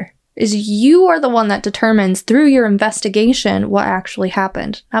investigator. Is you are the one that determines through your investigation what actually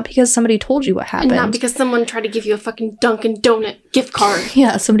happened. Not because somebody told you what happened. And not because someone tried to give you a fucking Dunkin' Donut gift card.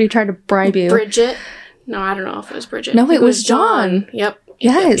 Yeah, somebody tried to bribe you. Bridget. No, I don't know if it was Bridget. No, it was John. Yep.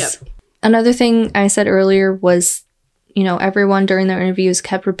 Yes. Another thing I said earlier was, you know, everyone during their interviews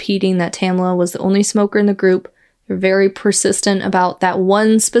kept repeating that Tamla was the only smoker in the group. They're very persistent about that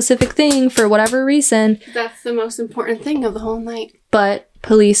one specific thing for whatever reason. That's the most important thing of the whole night. But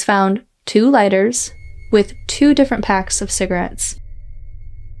police found 2 lighters with 2 different packs of cigarettes.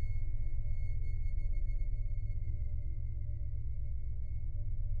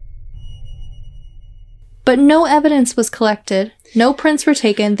 But no evidence was collected. No prints were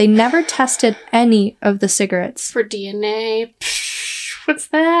taken. They never tested any of the cigarettes. For DNA. Psh, what's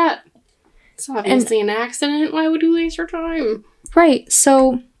that? It's obviously an accident. Why would you waste your time? Right.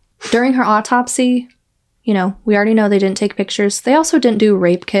 So during her autopsy, you know, we already know they didn't take pictures. They also didn't do a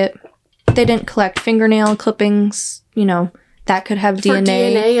rape kit. They didn't collect fingernail clippings. You know, that could have DNA. For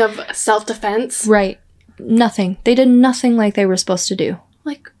DNA of self-defense? Right. Nothing. They did nothing like they were supposed to do.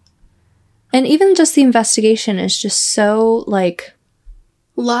 Like... And even just the investigation is just so, like...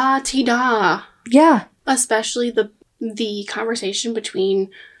 La-ti-da. Yeah. Especially the conversation between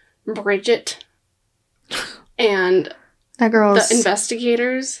Bridget and that girl's... the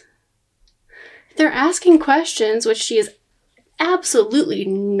investigators. They're asking questions which she is absolutely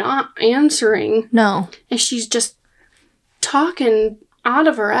not answering. No. And she's just talking out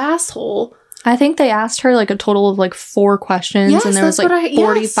of her asshole. I think they asked her like a total of like 4 questions, Yes, and there was that's like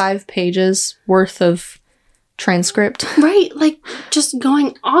 45 pages worth of transcript. Right, like just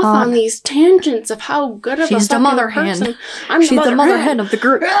going off on these tangents of how good of she's a the mother person. hen. I'm She's the mother hen of the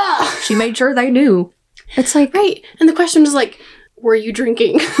group. She made sure they knew. It's like right, and the question is like, were you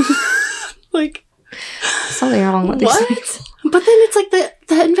drinking? Like something wrong with what? These things. But then it's like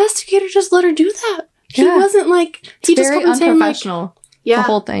the investigator just let her do that. He wasn't like he it's just very kept saying like, unprofessional. yeah, The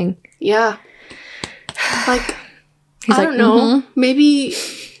whole thing. Yeah. Like, He's I like, don't know. Maybe,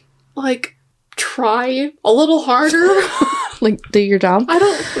 like, try a little harder. Like, do your job? I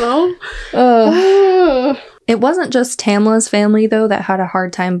don't know. It wasn't just Tamla's family, though, that had a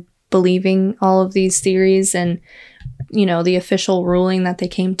hard time believing all of these theories and, you know, the official ruling that they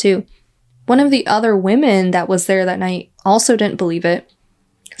came to. One of the other women that was there that night also didn't believe it.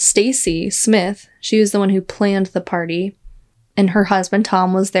 Stacy Smith, she was the one who planned the party, and her husband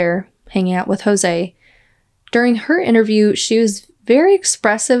Tom was there hanging out with Jose. During her interview, she was very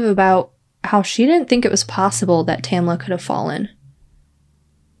expressive about how she didn't think it was possible that Tamla could have fallen.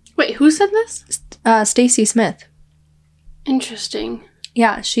 Wait, who said this? Stacy Smith. Interesting.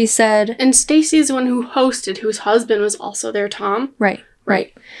 Yeah, she said... And Stacy's the one who hosted, whose husband was also there, Tom? Right.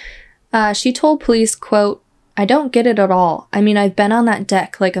 She told police, quote, "I don't get it at all. I mean, I've been on that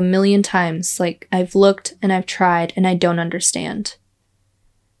deck like a million times. Like, I've looked and I've tried and I don't understand."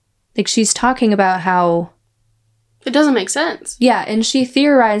 Like, she's talking about how... It doesn't make sense. Yeah, and she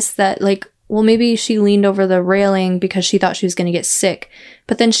theorized that, like, well, maybe she leaned over the railing because she thought she was going to get sick.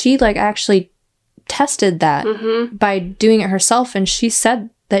 But then she, like, actually tested that by doing it herself, and she said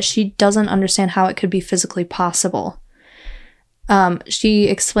that she doesn't understand how it could be physically possible. She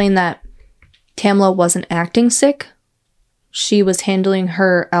explained that Tamla wasn't acting sick. She was handling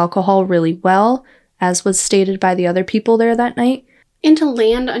her alcohol really well, as was stated by the other people there that night. And to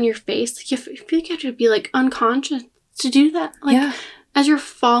land on your face, like, you feel like you have to be, like, unconscious to do that. Like, yeah. As you're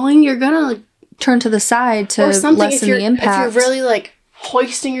falling, you're gonna, like... turn to the side to lessen the impact. If you're really, like,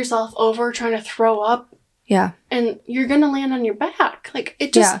 hoisting yourself over, tring to throw up. Yeah. And you're gonna land on your back. Like,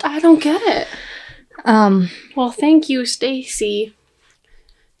 it just... I don't get it. Well, thank you, Stacy.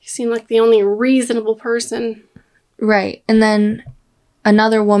 You seem like the only reasonable person. Right. And then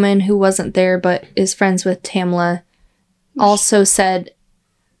another woman who wasn't there but is friends with Tamla also said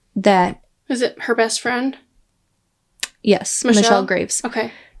that... Is it her best friend? Yes, Michelle Graves.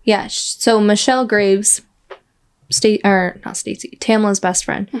 Okay. Yeah, so Michelle Graves, Tamla's best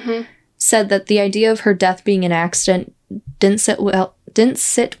friend, said that the idea of her death being an accident didn't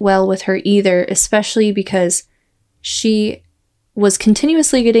sit well with her either, especially because she was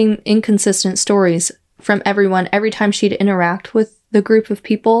continuously getting inconsistent stories from everyone every time she'd interact with the group of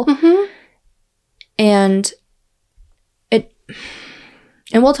people. And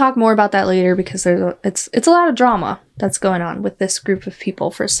we'll talk more about that later because it's a lot of drama that's going on with this group of people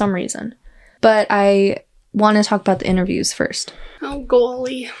for some reason. But I want to talk about the interviews first. Oh,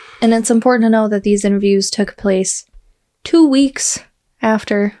 golly. And it's important to know that these interviews took place 2 weeks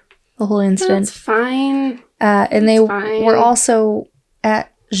after the whole incident. That's fine. And they were also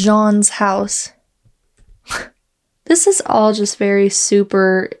at Jean's house. This is all just very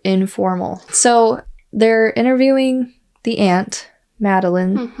super informal. So they're interviewing the aunt,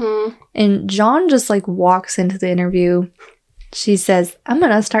 Madeline, and John just, like, walks into the interview. She says, "I'm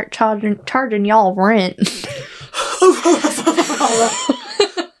gonna start charging y'all rent."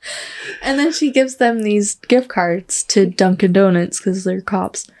 And then she gives them these gift cards to Dunkin' Donuts because they're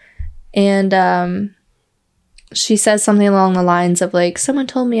cops. And she says something along the lines of, like, "Someone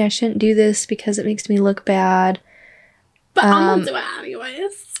told me I shouldn't do this because it makes me look bad. But I'm gonna do it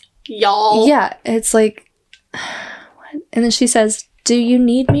anyways. Y'all." Yeah, it's like... What? And then she says, "Do you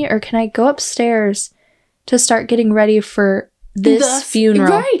need me or can I go upstairs to start getting ready for this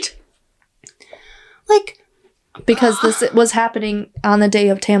funeral?" Right. Like... Because this was happening on the day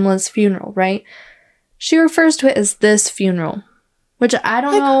of Tamla's funeral, right? She refers to it as this funeral, which I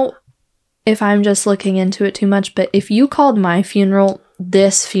don't know if I'm just looking into it too much, but if you called my funeral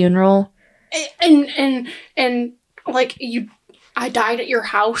this funeral... And like, I died at your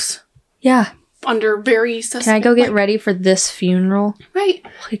house. Yeah. Under very suspect... Can I go get ready for this funeral? Right.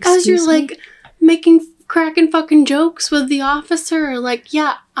 Excuse As you're, me? like, cracking fucking jokes with the officer. Like,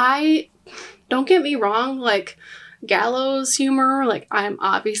 yeah, don't get me wrong, like, gallows humor, like, I'm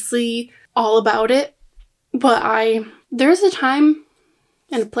obviously all about it, but there's a time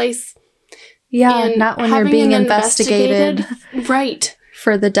and a place. Yeah, not when you're being investigated. Right.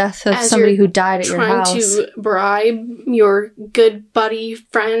 For the death of somebody who died at your house. Trying to bribe your good buddy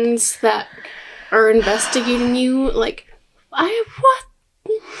friends that are investigating you. Like, what?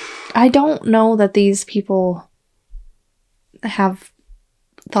 I don't know that these people have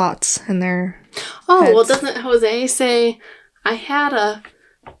thoughts in their heads. Well, doesn't Jose say,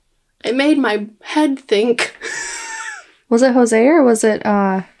 it made my head think. Was it Jose or was it,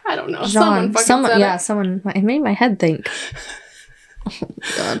 I don't know. Jean? Someone It made my head think. Oh,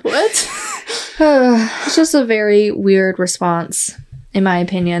 God. What? It's just a very weird response, in my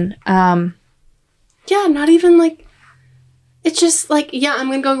opinion. Yeah, not even, like, it's just like, yeah, I'm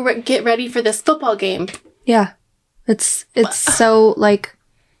gonna go get ready for this football game. Yeah. It's so, like,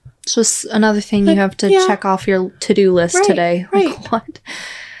 It's just another thing you have to check off your to-do list today. Right. Like, what?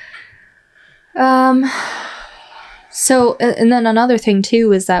 So, and then another thing,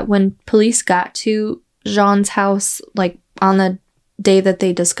 too, is that when police got to Jean's house, like, on the day that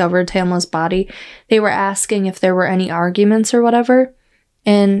they discovered Tamla's body, they were asking if there were any arguments or whatever.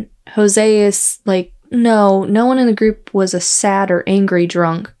 And Jose is like, no one in the group was a sad or angry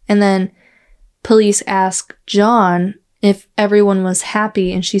drunk. And then police asked John if everyone was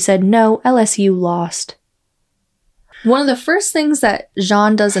happy, and she said, no, LSU lost. One of the first things that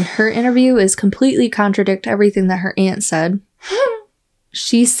Jean does in her interview is completely contradict everything that her aunt said.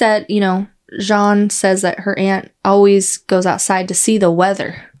 She said, Jean says that her aunt always goes outside to see the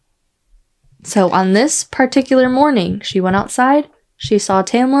weather. So on this particular morning, she went outside, she saw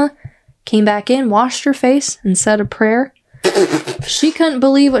Tamla, came back in, washed her face, and said a prayer. She couldn't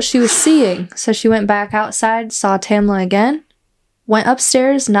believe what she was seeing, so she went back outside, saw Tamla again, went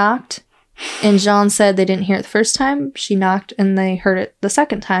upstairs, knocked, and Jean said they didn't hear it the first time. She knocked, and they heard it the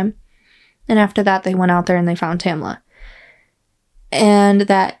second time. And after that, they went out there and they found Tamla. And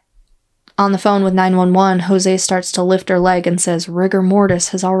that on the phone with 911, Jose starts to lift her leg and says, rigor mortis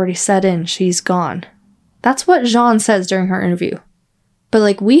has already set in. She's gone. That's what Jean says during her interview. But,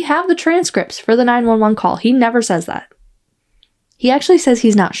 like, we have the transcripts for the 911 call. He never says that. He actually says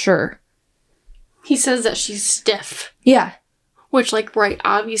he's not sure. He says that she's stiff. Yeah. Which, like,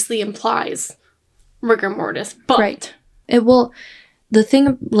 obviously implies rigor mortis. But right. It will. The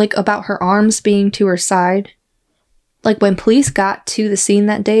thing, like, about her arms being to her side, like, when police got to the scene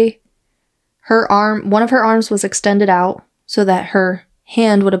that day, one of her arms was extended out so that her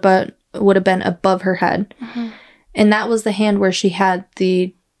hand would have been above her head. Mm-hmm. And that was the hand where she had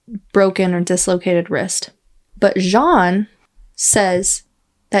the broken or dislocated wrist. But Jean says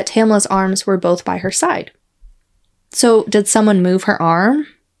that Tamla's arms were both by her side. So did someone move her arm?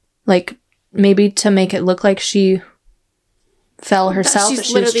 Like, maybe to make it look like she fell herself? She's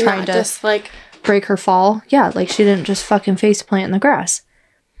she was trying to just, like, break her fall? Yeah, like she didn't just fucking face plant in the grass.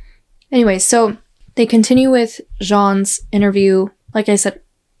 Anyway, so they continue with Jean's interview. Like I said,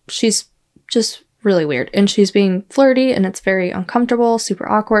 she's just really weird. And she's being flirty, and it's very uncomfortable, super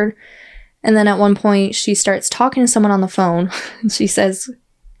awkward. And then at one point, she starts talking to someone on the phone. And she says,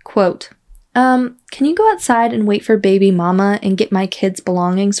 quote, can you go outside and wait for baby mama and get my kids'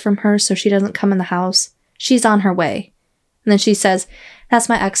 belongings from her so she doesn't come in the house? She's on her way. And then she says, that's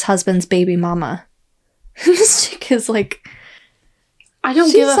my ex-husband's baby mama. This chick is like... I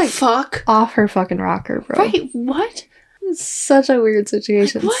don't give a fuck. Off her fucking rocker, bro. Right, what? It's such a weird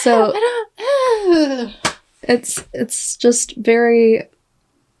situation. Like, so it's just very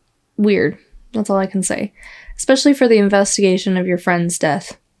weird. That's all I can say. Especially for the investigation of your friend's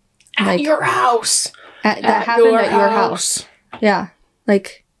death. At your house. That happened at your house. Yeah.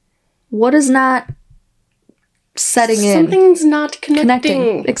 Like, what is not setting in? Something's not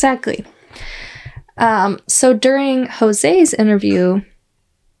connecting. Exactly. So during Jose's interview,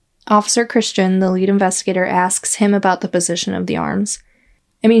 Officer Christian, the lead investigator, asks him about the position of the arms.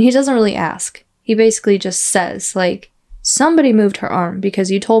 I mean, he doesn't really ask. He basically just says, like, somebody moved her arm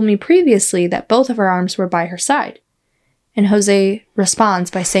because you told me previously that both of her arms were by her side. And Jose responds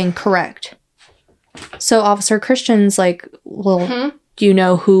by saying correct. So Officer Christian's like, well, do you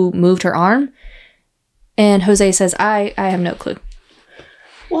know who moved her arm? And Jose says, I have no clue.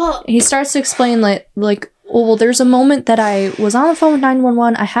 Well, he starts to explain like, well, there's a moment that I was on the phone with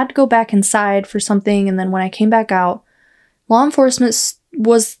 911. I had to go back inside for something. And then when I came back out, law enforcement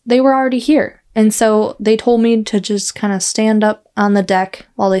they were already here. And so they told me to just kind of stand up on the deck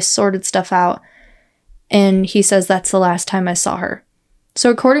while they sorted stuff out. And he says that's the last time I saw her. So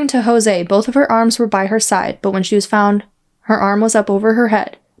according to Jose, both of her arms were by her side, but when she was found, her arm was up over her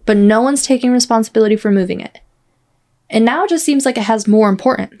head. But no one's taking responsibility for moving it. And now it just seems like it has more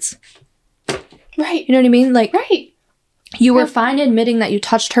importance. Right. You know what I mean? Like, right. You were fine admitting that you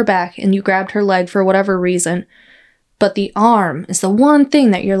touched her back and you grabbed her leg for whatever reason. But the arm is the one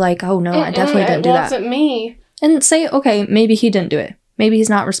thing that you're like, oh no, I definitely didn't do that. It wasn't me. And say, okay, maybe he didn't do it. Maybe he's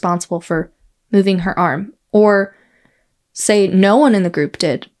not responsible for moving her arm. Or say no one in the group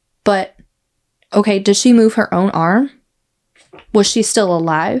did. But, okay, did she move her own arm? Was she still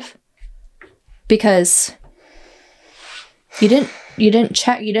alive? Because you didn't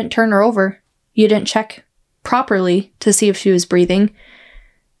check, you didn't turn her over. You didn't check properly to see if she was breathing.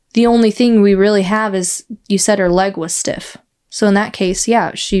 The only thing we really have is you said her leg was stiff. So in that case,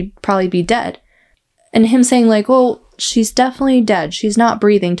 yeah, she'd probably be dead. And him saying like, well, she's definitely dead. She's not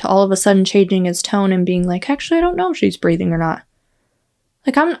breathing, to all of a sudden changing his tone and being like, actually, I don't know if she's breathing or not.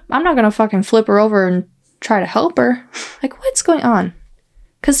 Like, I'm not going to fucking flip her over and try to help her. Like, what's going on?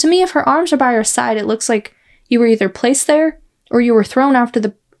 Because to me, if her arms are by her side, it looks like you were either placed there or you were thrown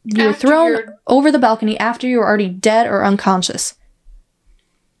over the balcony after you were already dead or unconscious.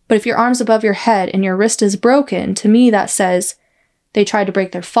 But if your arm's above your head and your wrist is broken, to me that says they tried to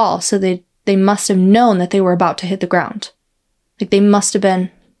break their fall, so they must have known that they were about to hit the ground. Like, they must have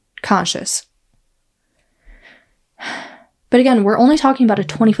been conscious. But again, we're only talking about a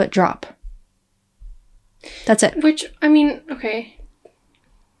 20-foot drop. That's it. Which, I mean, okay.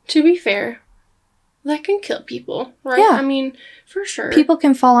 To be fair, that can kill people, right? Yeah. I mean, for sure. People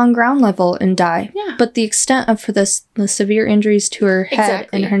can fall on ground level and die. Yeah. But the extent of the severe injuries to her head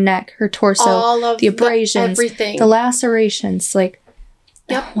and her neck, her torso, all of the abrasions, everything. the lacerations, like,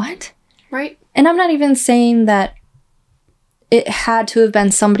 yep. What? Right. And I'm not even saying that it had to have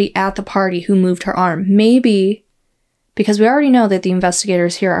been somebody at the party who moved her arm. Maybe, because we already know that the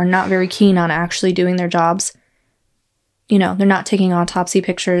investigators here are not very keen on actually doing their jobs. You know, they're not taking autopsy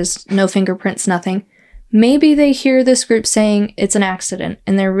pictures, no fingerprints, nothing. Maybe they hear this group saying it's an accident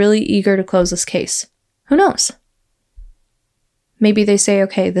and they're really eager to close this case. Who knows? Maybe they say,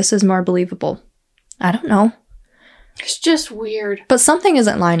 okay, this is more believable. I don't know. It's just weird. But something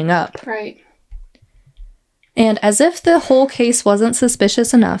isn't lining up. Right. And as if the whole case wasn't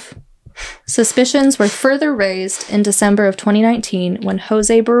suspicious enough, suspicions were further raised in December of 2019 when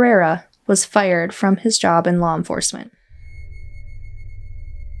Jose Barrera was fired from his job in law enforcement.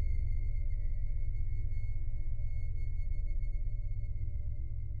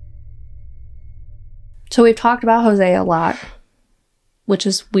 So we've talked about Jose a lot, which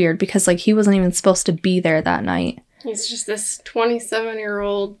is weird because, like, he wasn't even supposed to be there that night. He's just this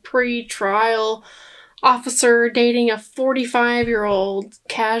 27-year-old pre-trial officer dating a 45-year-old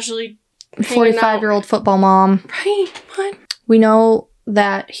casually 45-year-old football mom. Right? What? We know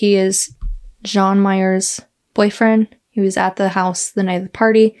that he is John Meyer's boyfriend. He was at the house the night of the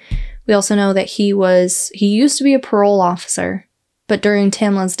party. We also know that he used to be a parole officer, but during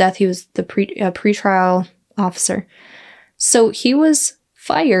Tamla's death, he was the pre-trial officer. So he was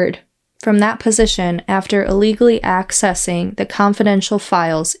fired from that position after illegally accessing the confidential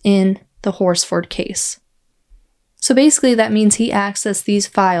files in the Horsford case. So basically that means he accessed these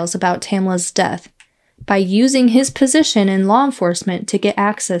files about Tamla's death by using his position in law enforcement to get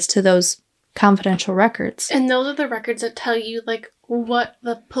access to those confidential records. And those are the records that tell you, like, what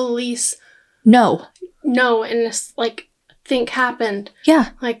the police know and this, like, think happened. Yeah.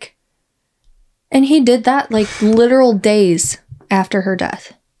 Like. And he did that, like, literal days after her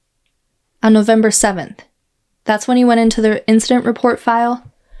death. On November 7th. That's when he went into the incident report file.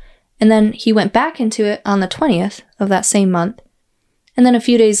 And then he went back into it on the 20th of that same month. And then a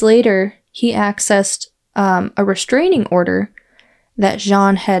few days later, he accessed a restraining order that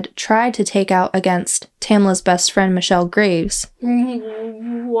Jean had tried to take out against Tamla's best friend, Michelle Graves.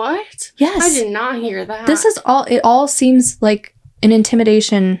 What? Yes. I did not hear that. It all seems like an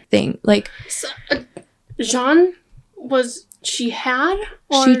intimidation thing. Like, so, Jean she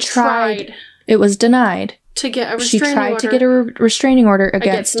tried? It was denied. To get a restraining order. She tried to get a restraining order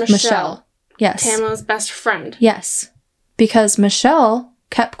against Michelle. Yes. Tamla's best friend. Yes. Because Michelle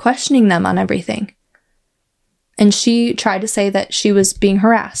kept questioning them on everything. And she tried to say that she was being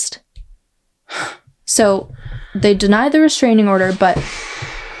harassed. So they denied the restraining order, but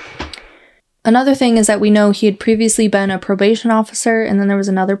another thing is that we know he had previously been a probation officer, and then there was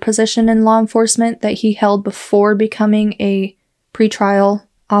another position in law enforcement that he held before becoming a pretrial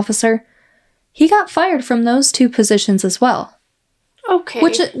officer. He got fired from those two positions as well. Okay.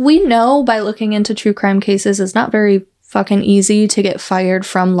 Which we know by looking into true crime cases is not very fucking easy to get fired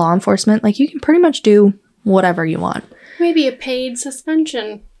from law enforcement. Like, you can pretty much do whatever you want. Maybe a paid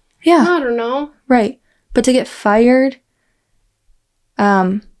suspension. Yeah. I don't know. Right. But to get fired,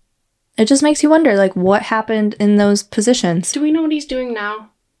 it just makes you wonder, like, what happened in those positions? Do we know what he's doing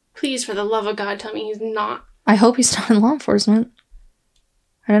now? Please, for the love of God, tell me he's not. I hope he's not in law enforcement.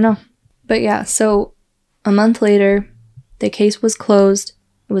 I don't know. But yeah, so a month later, the case was closed.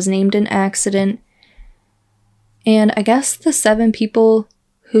 It was named an accident. And I guess the 7 people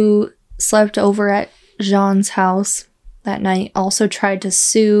who slept over at Jean's house that night also tried to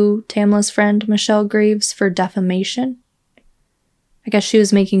sue Tamla's friend Michelle Graves for defamation. I guess she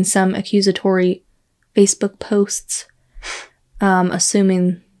was making some accusatory Facebook posts,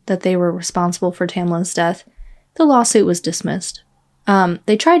 assuming that they were responsible for Tamla's death. The lawsuit was dismissed.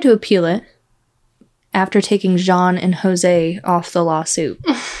 They tried to appeal it after taking Jean and Jose off the lawsuit,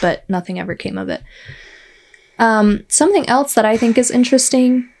 but nothing ever came of it. Something else that I think is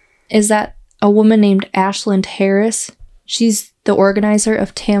interesting is that a woman named Ashland Harris, she's the organizer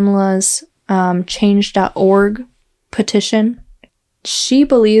of Tamla's Change.org petition. she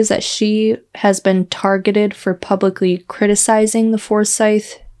believes that she has been targeted for publicly criticizing the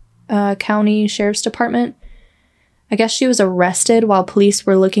Forsyth County Sheriff's Department. I guess she was arrested while police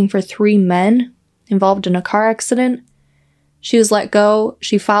were looking for 3 men involved in a car accident. She was let go.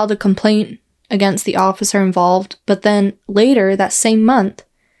 She filed a complaint against the officer involved, but then later that same month,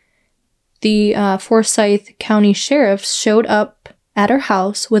 the Forsyth County Sheriff showed up at her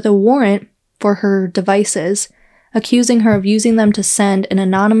house with a warrant for her devices, accusing her of using them to send an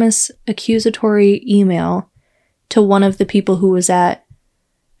anonymous accusatory email to one of the people who was at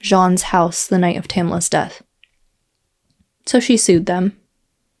Jean's house the night of Tamla's death. So she sued them,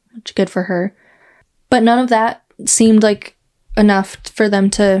 which is good for her. But none of that seemed like enough for them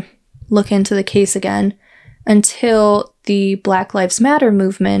to look into the case again until the Black Lives Matter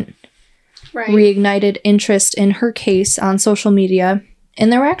movement reignited interest in her case on social media.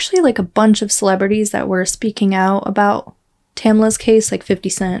 And there were actually like a bunch of celebrities that were speaking out about Tamla's case, like 50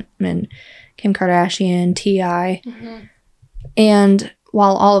 Cent and Kim Kardashian, T.I. And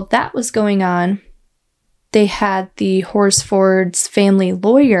while all of that was going on, they had the Horsford's family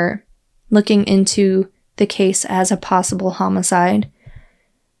lawyer looking into the case as a possible homicide.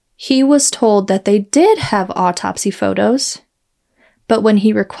 He was told that they did have autopsy photos, but when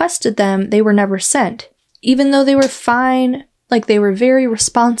he requested them, they were never sent. Even though they were fine, like they were very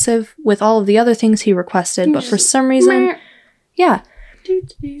responsive with all of the other things he requested, but for some reason, yeah.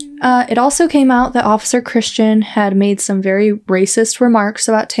 It also came out that Officer Christian had made some very racist remarks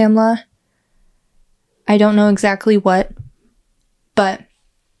about Tamla. I don't know exactly what, but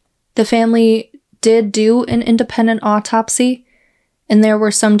the family did do an independent autopsy, and there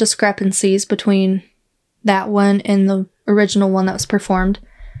were some discrepancies between that one and the original one that was performed.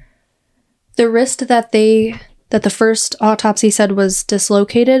 The wrist that the first autopsy said was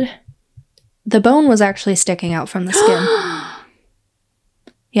dislocated, the bone was actually sticking out from the skin.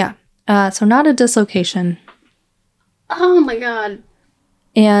 Yeah. So not a dislocation. Oh my god.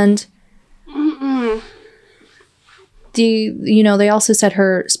 And they also said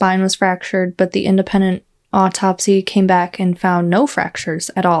her spine was fractured, but the independent autopsy came back and found no fractures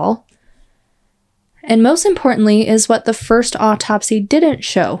at all. And most importantly is what the first autopsy didn't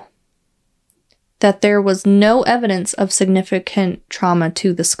show. That there was no evidence of significant trauma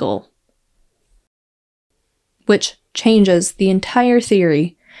to the skull. Which changes the entire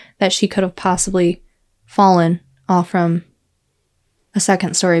theory that she could have possibly fallen off from a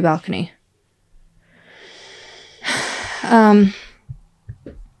second-story balcony.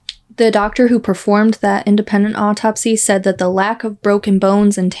 The doctor who performed that independent autopsy said that the lack of broken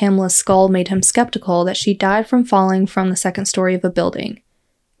bones in Tamla's skull made him skeptical that she died from falling from the second story of a building,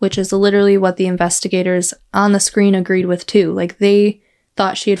 which is literally what the investigators on the screen agreed with too. Like, they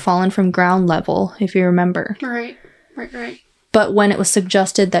thought she had fallen from ground level, if you remember. Right. But when it was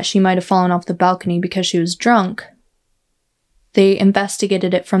suggested that she might have fallen off the balcony because she was drunk, they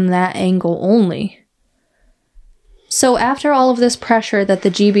investigated it from that angle only. So after all of this pressure that the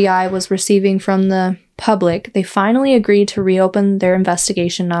GBI was receiving from the public, they finally agreed to reopen their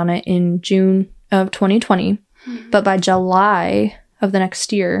investigation on it in June of 2020. But by July of the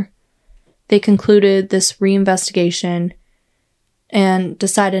next year, they concluded this reinvestigation and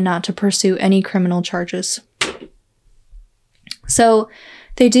decided not to pursue any criminal charges. So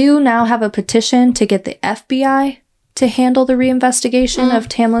they do now have a petition to get the FBI to handle the reinvestigation of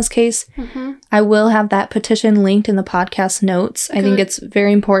Tamla's case. I will have that petition linked in the podcast notes. I think it's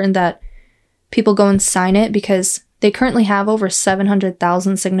very important that people go and sign it because they currently have over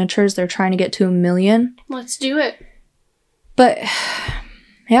 700,000 signatures. They're trying to get to 1 million. Let's do it. But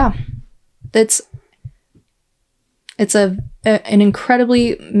yeah, it's an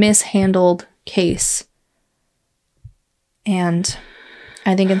incredibly mishandled case. And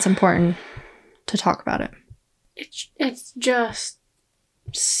I think it's important to talk about it. It's just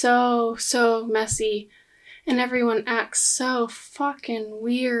so messy, and everyone acts so fucking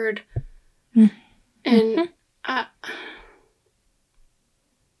weird. And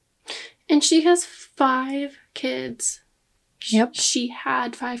and she has 5 kids. Yep. She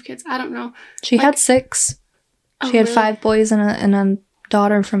had 5 kids. I don't know. She had 6. She had 5 boys and a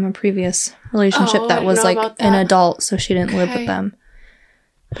daughter from a previous relationship that was like an adult, so she didn't live with them.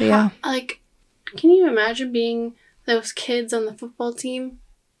 But yeah. Can you imagine being those kids on the football team?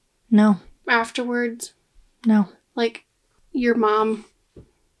 No. Afterwards? No. Like, your mom.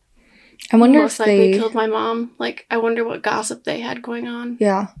 I wonder most if likely they killed my mom. Like, I wonder what gossip they had going on.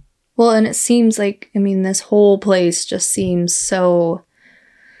 Yeah. Well, and it seems like, this whole place just seems so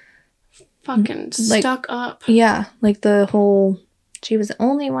fucking stuck up. Yeah. Like the whole, she was the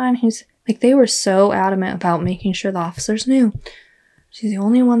only one who's, like, they were so adamant about making sure the officers knew. She's the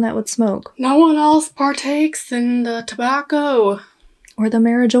only one that would smoke. No one else partakes in the tobacco. Or the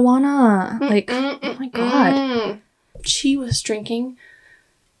marijuana. Oh my God. She was drinking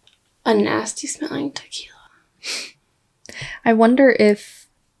a nasty smelling tequila. I wonder if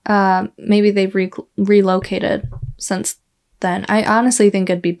maybe they've relocated since then. I honestly think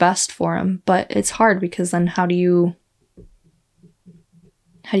it'd be best for them, but it's hard because then how do you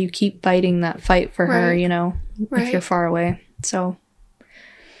keep fighting that fight for her, you know, if you're far away. So,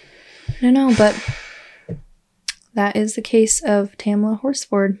 I don't know, but that is the case of Tamla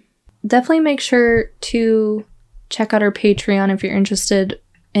Horsford. Definitely make sure to check out our Patreon if you're interested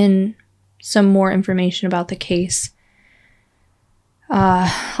in some more information about the case.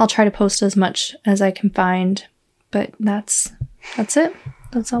 I'll try to post as much as I can find, but that's it.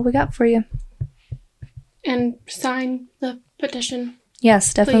 That's all we got for you. And sign the petition.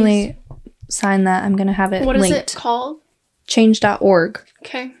 Yes, definitely sign that. I'm going to have it linked. What is it called? Change.org.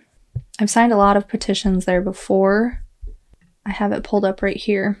 Okay. I've signed a lot of petitions there before. I have it pulled up right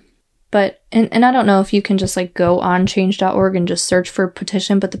here. But, and I don't know if you can just like go on change.org and just search for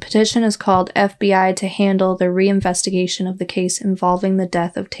petition, but the petition is called FBI to handle the reinvestigation of the case involving the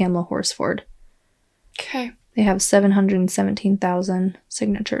death of Tamla Horsford. Okay. They have 717,000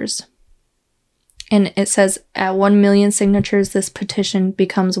 signatures. And it says at 1 million signatures, this petition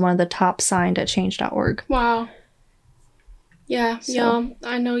becomes one of the top signed at change.org. Wow. Yeah, yeah.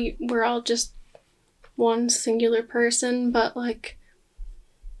 I know we're all just one singular person, but like,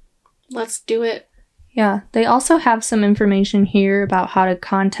 let's do it. Yeah. They also have some information here about how to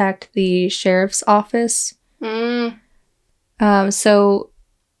contact the sheriff's office. So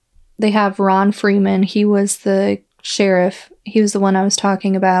they have Ron Freeman. He was the sheriff. He was the one I was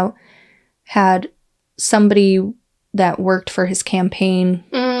talking about. Had somebody that worked for his campaign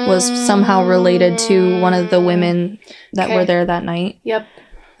was somehow related to one of the women that were there that night. Yep.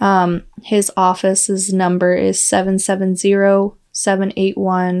 His office's number is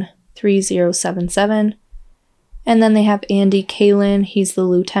 770-781-3077. And then they have Andy Kalin. He's the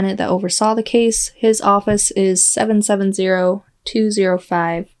lieutenant that oversaw the case. His office is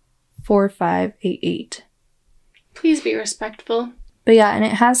 770-205-4588. Please be respectful. But yeah, and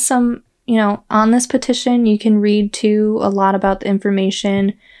it has some, you know, on this petition, you can read too a lot about the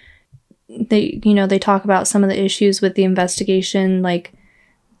information. They talk about some of the issues with the investigation, like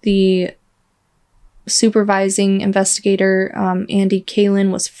the supervising investigator, Andy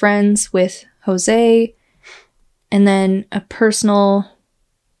Kalin, was friends with Jose. And then Andy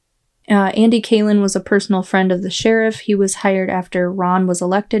Kalin was a personal friend of the sheriff. He was hired after Ron was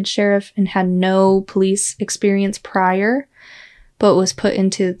elected sheriff and had no police experience prior, but was put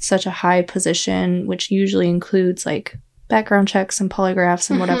into such a high position, which usually includes like background checks and polygraphs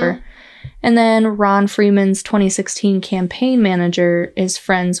and whatever. And then Ron Freeman's 2016 campaign manager is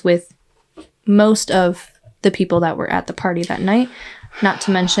friends with most of the people that were at the party that night. Not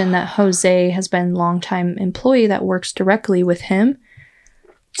to mention that Jose has been a longtime employee that works directly with him.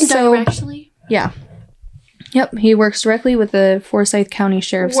 Directly? Yeah. Yep, he works directly with the Forsyth County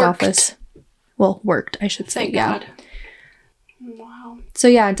Sheriff's Office. Well, worked, I should say. Thank God. Wow. So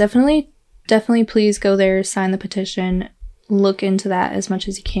yeah, definitely please go there, sign the petition, look into that as much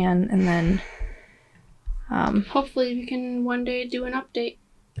as you can, and then hopefully we can one day do an update.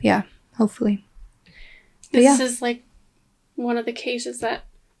 Yeah, hopefully. This is like one of the cases that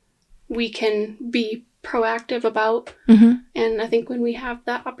we can be proactive about. And I think when we have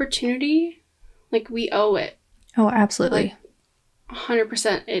that opportunity, like, we owe it. Oh, absolutely. Like,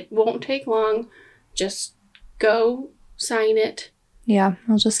 100%. It won't take long. Just go sign it. Yeah,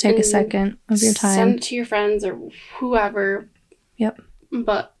 it'll just take a second of your time. Send it to your friends or whoever. Yep.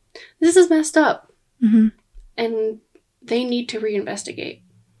 But this is messed up. And they need to reinvestigate.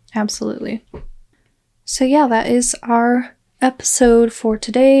 Absolutely. So yeah, that is our episode for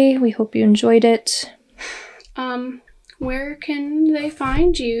today. We hope you enjoyed it. Where can they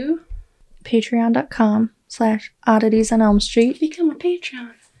find you? Patreon.com/Oddities on Elm Street. Become a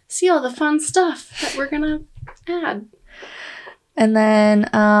Patreon. See all the fun stuff that we're gonna add. And then,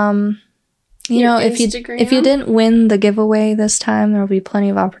 you know, if you didn't win the giveaway this time, there will be plenty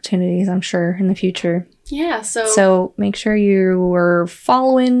of opportunities, I'm sure, in the future. Yeah, so make sure you were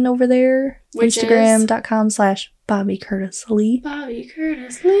following over there. Instagram.com/Bobby Curtis Lee. Bobby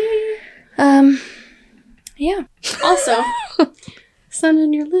Curtis Lee. Yeah. Also, send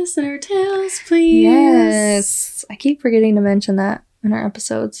in your listener tales, please. Yes. I keep forgetting to mention that in our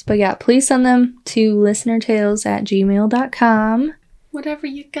episodes. But yeah, please send them to listenertales@gmail.com. Whatever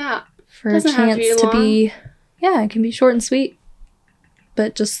you got. For a chance to be, yeah, it can be short and sweet.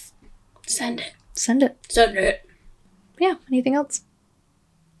 But just send it. Send it. Send it. Yeah, anything else?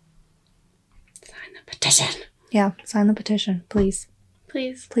 Petition. Yeah, sign the petition, please.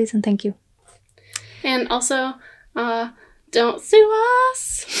 Please. Please and thank you. And also, don't sue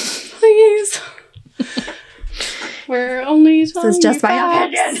us. Please. We're only This is just my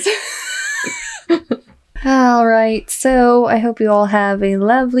opinion. All right, so I hope you all have a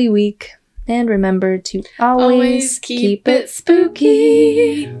lovely week. And remember to always keep it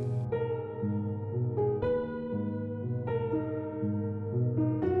spooky.